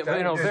 very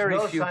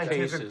no few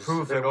cases.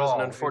 There was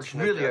an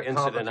unfortunate really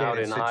incident out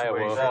in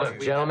Iowa.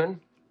 Look, gentlemen,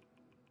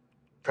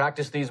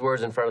 practice these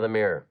words in front of the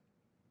mirror.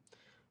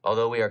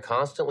 Although we are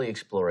constantly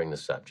exploring the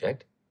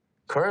subject,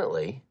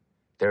 currently,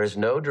 there is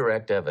no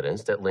direct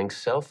evidence that links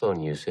cell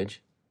phone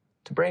usage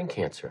to brain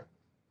cancer.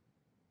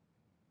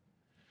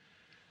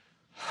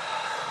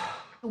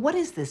 What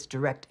is this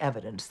direct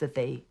evidence that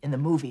they, in the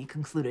movie,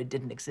 concluded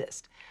didn't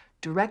exist?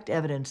 Direct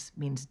evidence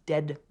means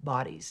dead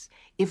bodies.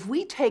 If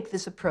we take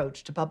this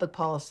approach to public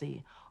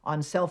policy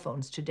on cell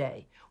phones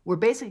today, we're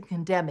basically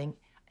condemning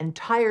an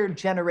entire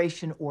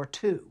generation or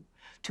two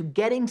to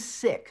getting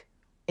sick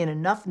in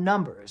enough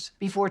numbers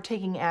before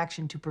taking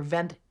action to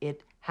prevent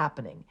it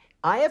happening.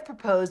 I have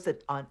proposed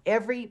that on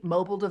every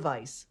mobile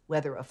device,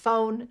 whether a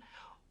phone,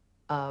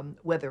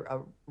 whether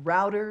a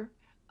router,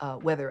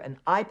 whether an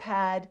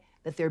iPad,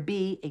 that there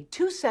be a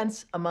 2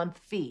 cents a month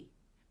fee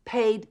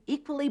paid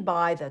equally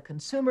by the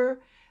consumer,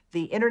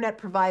 the internet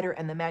provider,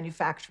 and the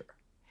manufacturer.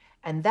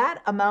 And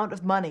that amount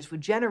of money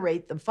would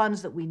generate the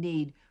funds that we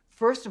need,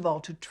 first of all,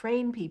 to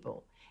train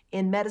people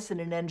in medicine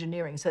and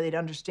engineering so they'd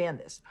understand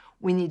this.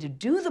 We need to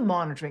do the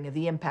monitoring of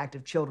the impact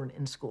of children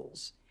in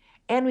schools,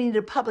 and we need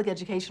a public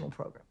educational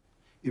program.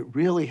 It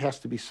really has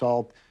to be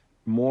solved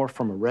more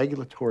from a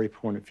regulatory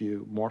point of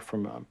view, more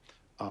from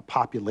a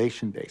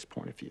population-based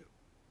point of view.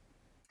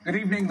 Good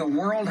evening. The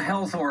World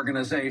Health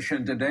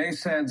Organization today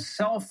said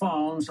cell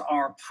phones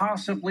are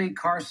possibly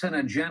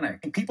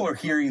carcinogenic. People are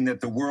hearing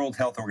that the World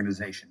Health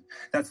Organization,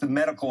 that's the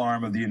medical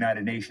arm of the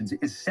United Nations,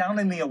 is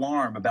sounding the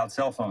alarm about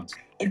cell phones.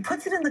 It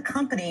puts it in the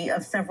company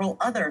of several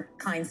other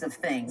kinds of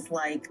things,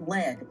 like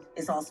lead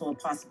is also a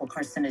possible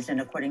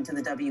carcinogen, according to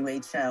the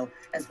WHO,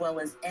 as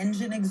well as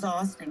engine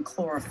exhaust and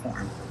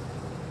chloroform.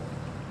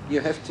 You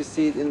have to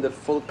see it in the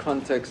full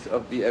context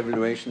of the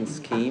evaluation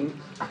scheme.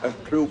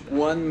 Group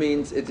 1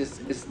 means it is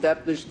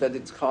established that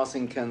it's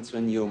causing cancer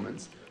in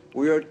humans.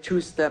 We are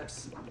 2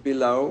 steps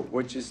below,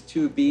 which is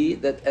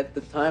 2B, that at the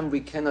time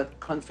we cannot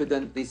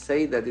confidently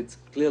say that it's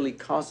clearly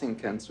causing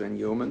cancer in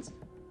humans.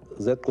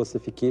 That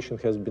classification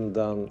has been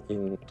done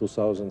in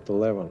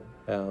 2011.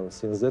 And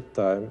since that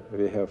time,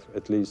 we have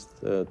at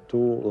least 2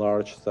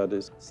 large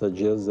studies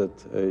suggest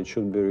that it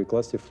should be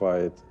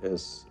reclassified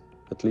as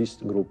at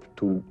least group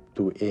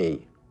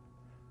 2A,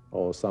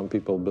 or some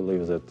people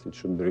believe that it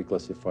should be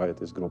reclassified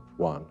as group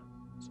 1,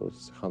 so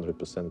it's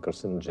 100%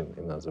 carcinogen,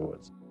 in other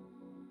words.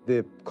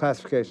 The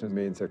classification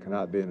means there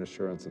cannot be an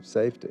assurance of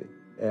safety,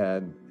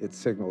 and it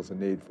signals a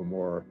need for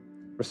more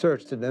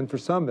research. And then for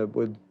some, it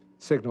would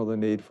signal the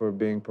need for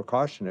being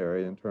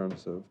precautionary in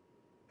terms of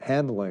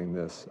handling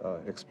this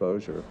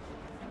exposure.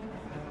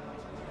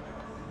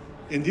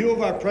 In view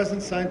of our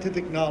present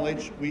scientific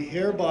knowledge, we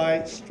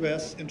hereby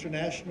stress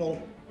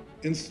international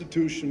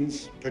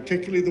institutions,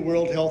 particularly the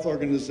World Health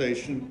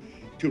Organization,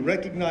 to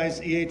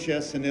recognize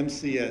EHS and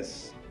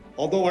MCS.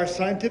 Although our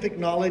scientific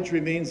knowledge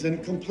remains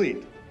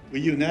incomplete,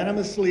 we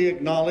unanimously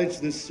acknowledge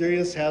this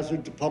serious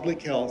hazard to public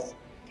health,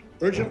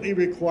 urgently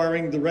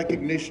requiring the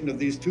recognition of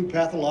these two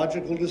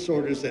pathological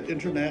disorders at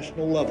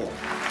international level.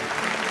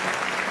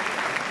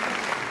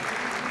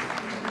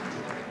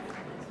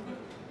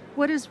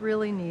 What is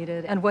really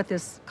needed, and what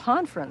this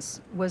conference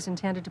was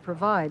intended to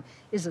provide,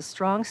 is a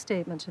strong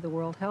statement to the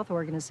World Health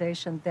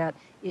Organization that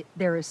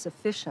there is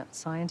sufficient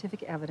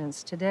scientific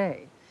evidence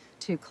today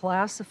to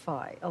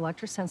classify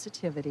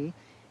electrosensitivity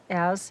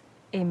as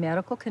a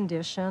medical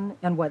condition,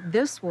 and what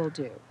this will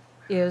do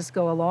is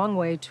go a long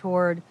way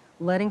toward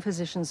letting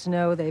physicians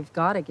know they've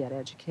got to get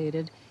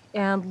educated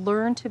and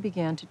learn to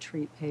begin to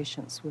treat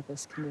patients with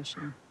this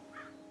condition.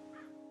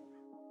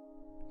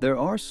 There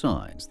are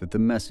signs that the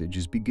message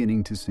is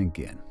beginning to sink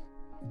in.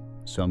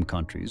 Some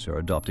countries are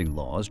adopting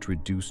laws to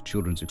reduce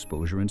children's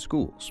exposure in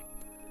schools.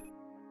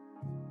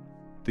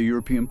 The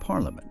European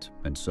Parliament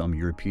and some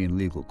European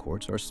legal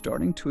courts are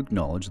starting to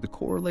acknowledge the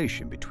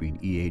correlation between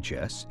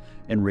EHS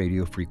and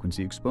radio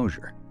frequency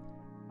exposure.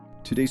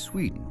 Today,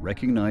 Sweden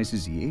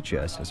recognizes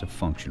EHS as a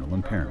functional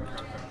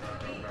impairment.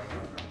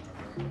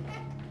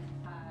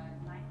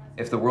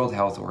 If the World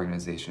Health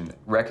Organization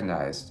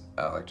recognized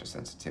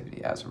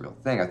electrosensitivity as a real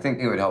thing, I think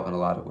it would help in a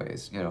lot of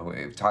ways. You know,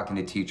 if talking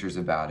to teachers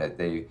about it,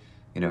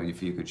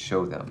 if you could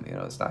show them,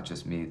 it's not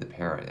just me, the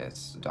parent,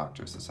 it's the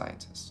doctors, the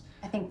scientists.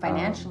 I think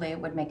financially it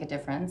would make a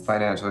difference.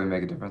 Financially would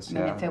make a difference, I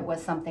mean, if it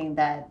was something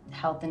that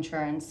health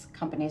insurance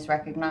companies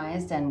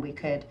recognized and we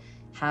could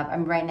have,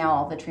 right now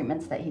all the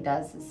treatments that he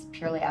does is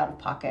purely out of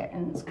pocket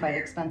and it's quite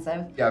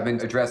expensive. Yeah, I've been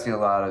addressing a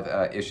lot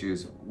of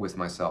issues with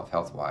myself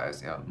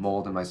health-wise,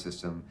 mold in my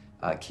system,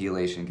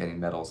 chelation, getting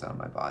metals out of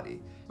my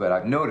body. But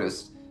I've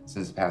noticed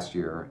since the past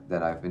year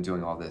that I've been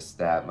doing all this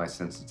that my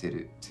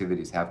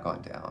sensitivities have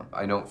gone down.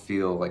 I don't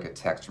feel like a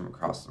text from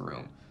across the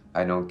room.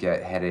 I don't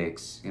get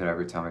headaches,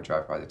 every time I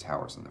drive by the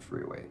towers on the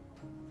freeway.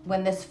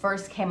 When this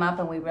first came up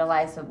and we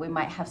realized that we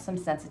might have some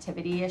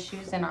sensitivity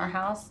issues in our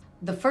house,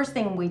 the first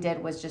thing we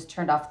did was just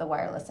turned off the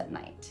wireless at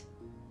night.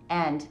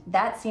 And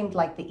that seemed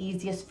like the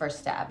easiest first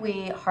step.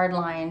 We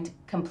hardlined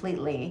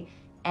completely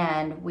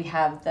and we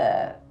have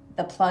the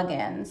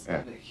plug-ins.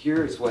 Yeah.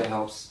 Here's what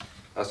helps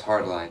us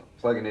hardline.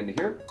 Plug it into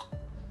here.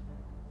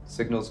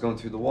 Signal's going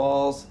through the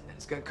walls, and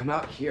it's gonna come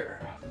out here.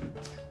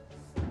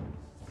 And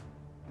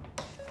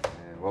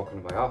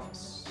welcome to my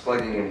office.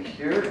 Plugging in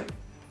here,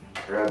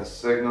 grab the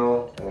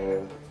signal,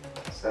 and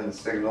send the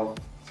signal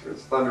through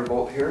this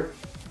Thunderbolt here.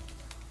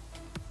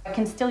 I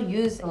can still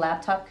use a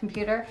laptop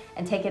computer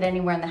and take it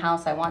anywhere in the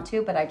house I want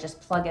to, but I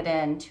just plug it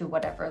in to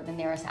whatever the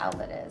nearest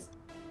outlet is.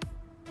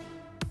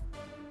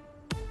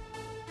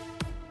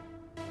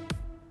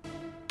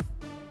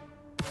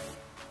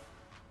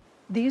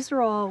 These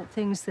are all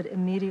things that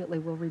immediately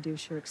will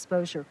reduce your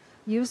exposure.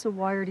 Use a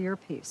wired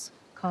earpiece.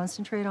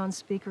 Concentrate on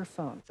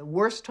speakerphone. The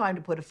worst time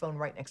to put a phone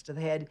right next to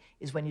the head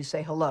is when you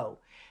say hello,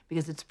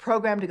 because it's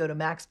programmed to go to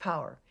max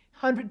power.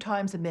 100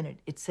 times a minute,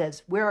 it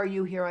says, where are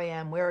you? Here I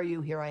am. Where are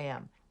you? Here I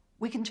am.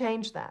 We can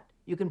change that.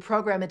 You can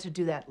program it to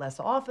do that less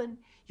often.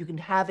 You can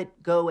have it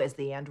go, as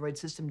the Android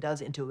system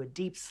does, into a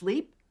deep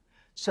sleep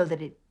so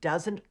that it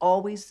doesn't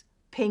always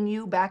ping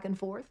you back and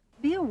forth.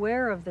 Be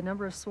aware of the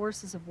number of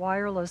sources of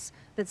wireless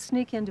that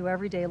sneak into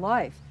everyday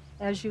life.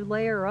 As you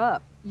layer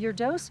up, your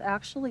dose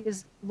actually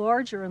is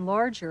larger and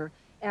larger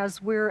as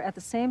we're at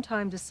the same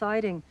time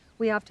deciding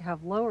we have to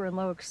have lower and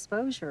lower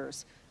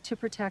exposures to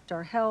protect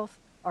our health,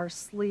 our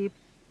sleep,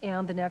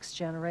 and the next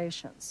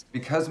generations.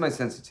 Because of my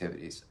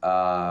sensitivities,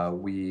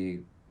 we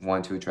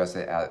want to address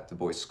it at the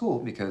boys' school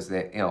because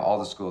all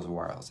the schools are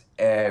wireless.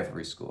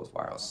 Every school is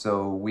wireless.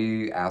 So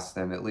we asked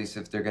them, at least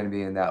if they're going to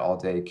be in that all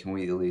day, can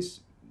we at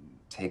least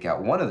take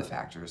out one of the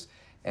factors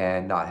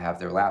and not have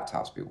their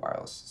laptops be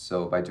wireless.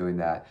 So by doing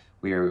that,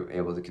 we are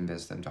able to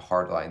convince them to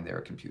hardline their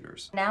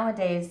computers.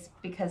 Nowadays,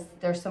 because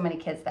there's so many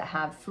kids that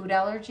have food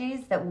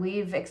allergies, that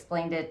we've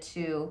explained it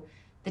to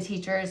the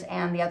teachers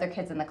and the other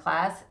kids in the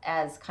class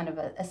as kind of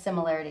a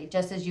similarity.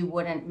 Just as you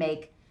wouldn't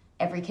make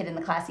every kid in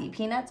the class eat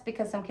peanuts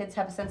because some kids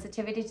have a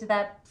sensitivity to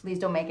that, please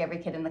don't make every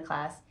kid in the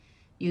class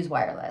use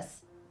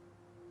wireless.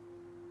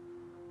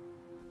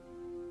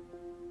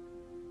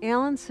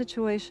 Alan's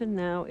situation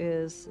now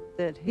is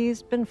that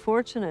he's been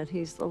fortunate.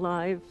 He's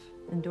alive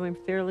and doing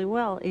fairly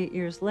well 8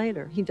 years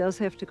later. He does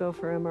have to go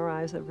for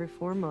MRIs every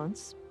 4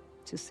 months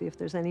to see if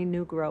there's any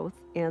new growth,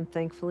 and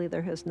thankfully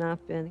there has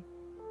not been.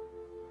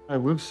 I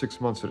live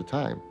 6 months at a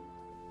time.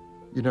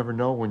 You never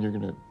know when you're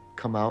gonna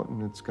come out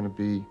and it's gonna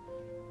be,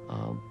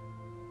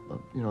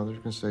 they're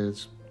gonna say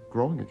it's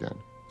growing again.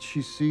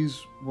 She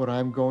sees what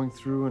I'm going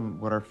through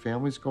and what our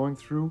family's going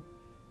through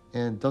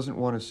and doesn't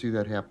want to see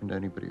that happen to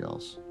anybody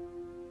else.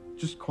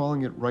 Just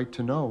calling it Right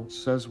to Know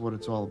says what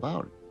it's all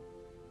about.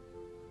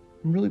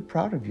 I'm really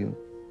proud of you.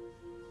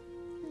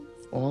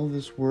 All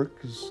this work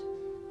is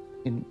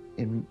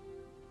in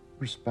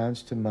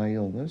response to my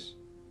illness,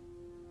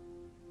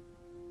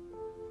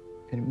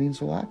 And it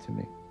means a lot to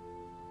me.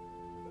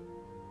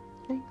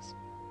 Thanks.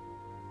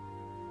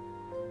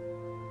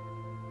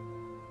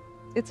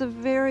 It's a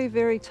very,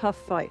 very tough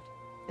fight,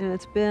 and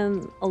it's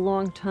been a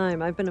long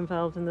time. I've been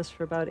involved in this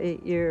for about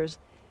 8 years,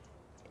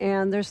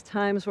 and there's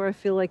times where I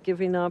feel like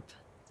giving up,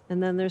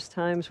 and then there's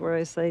times where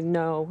I say,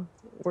 no,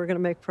 we're gonna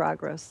make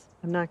progress.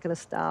 I'm not gonna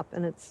stop,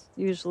 and it's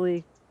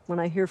usually when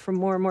I hear from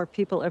more and more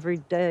people every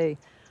day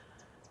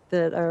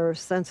that are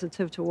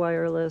sensitive to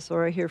wireless,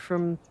 or I hear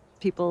from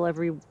people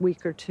every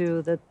week or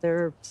two that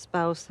their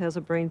spouse has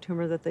a brain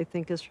tumor that they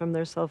think is from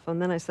their cell phone,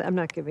 then I say, I'm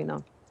not giving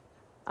up.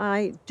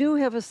 I do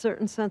have a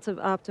certain sense of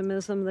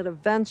optimism that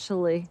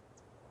eventually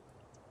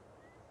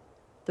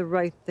the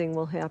right thing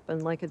will happen,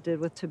 like it did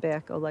with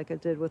tobacco, like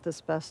it did with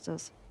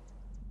asbestos.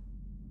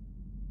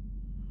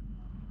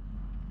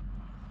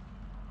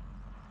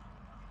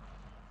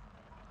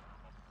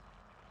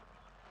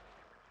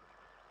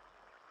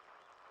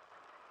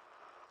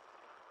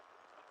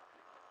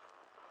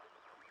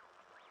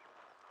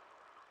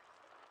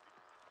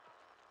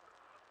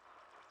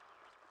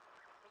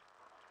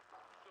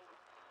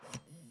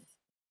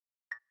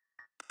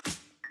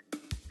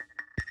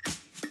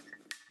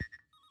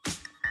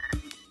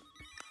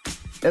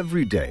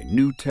 Every day,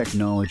 new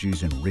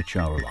technologies enrich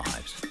our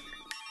lives.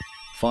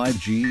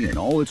 5G and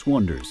all its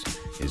wonders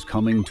is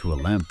coming to a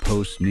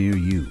lamppost near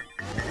you.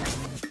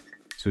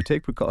 So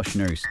take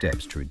precautionary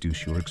steps to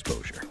reduce your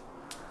exposure.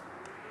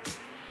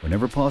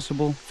 Whenever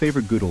possible,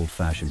 favor good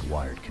old-fashioned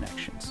wired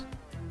connections.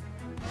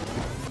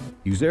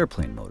 Use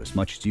airplane mode as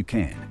much as you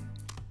can.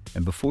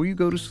 And before you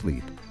go to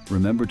sleep,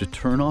 remember to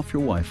turn off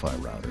your Wi-Fi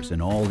routers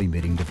and all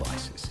emitting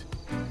devices.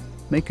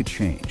 Make a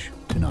change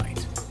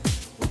tonight.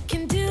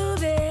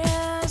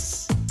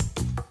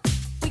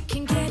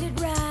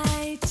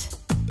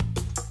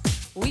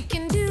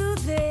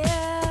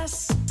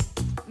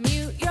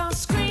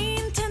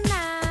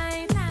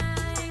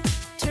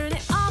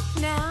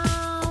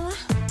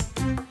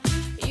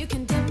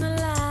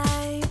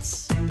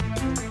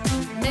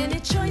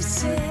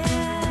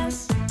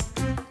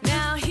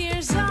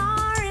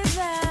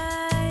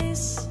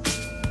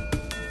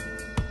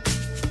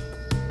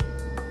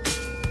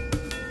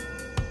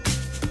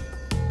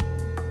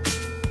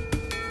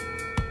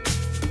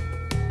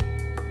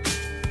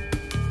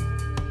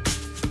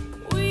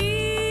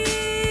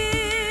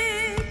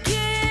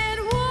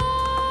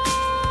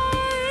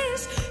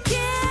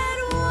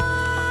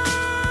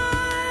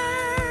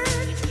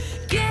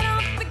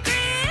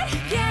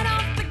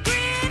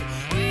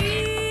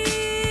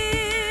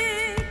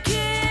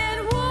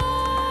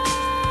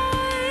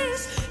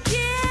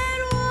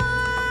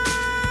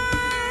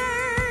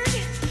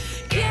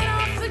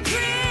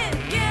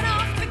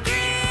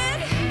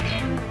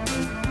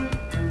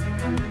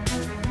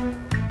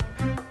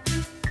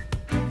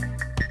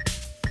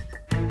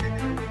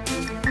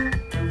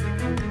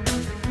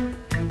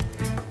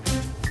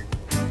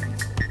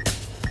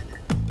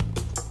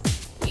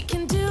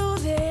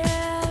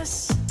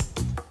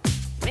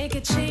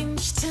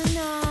 Change tonight.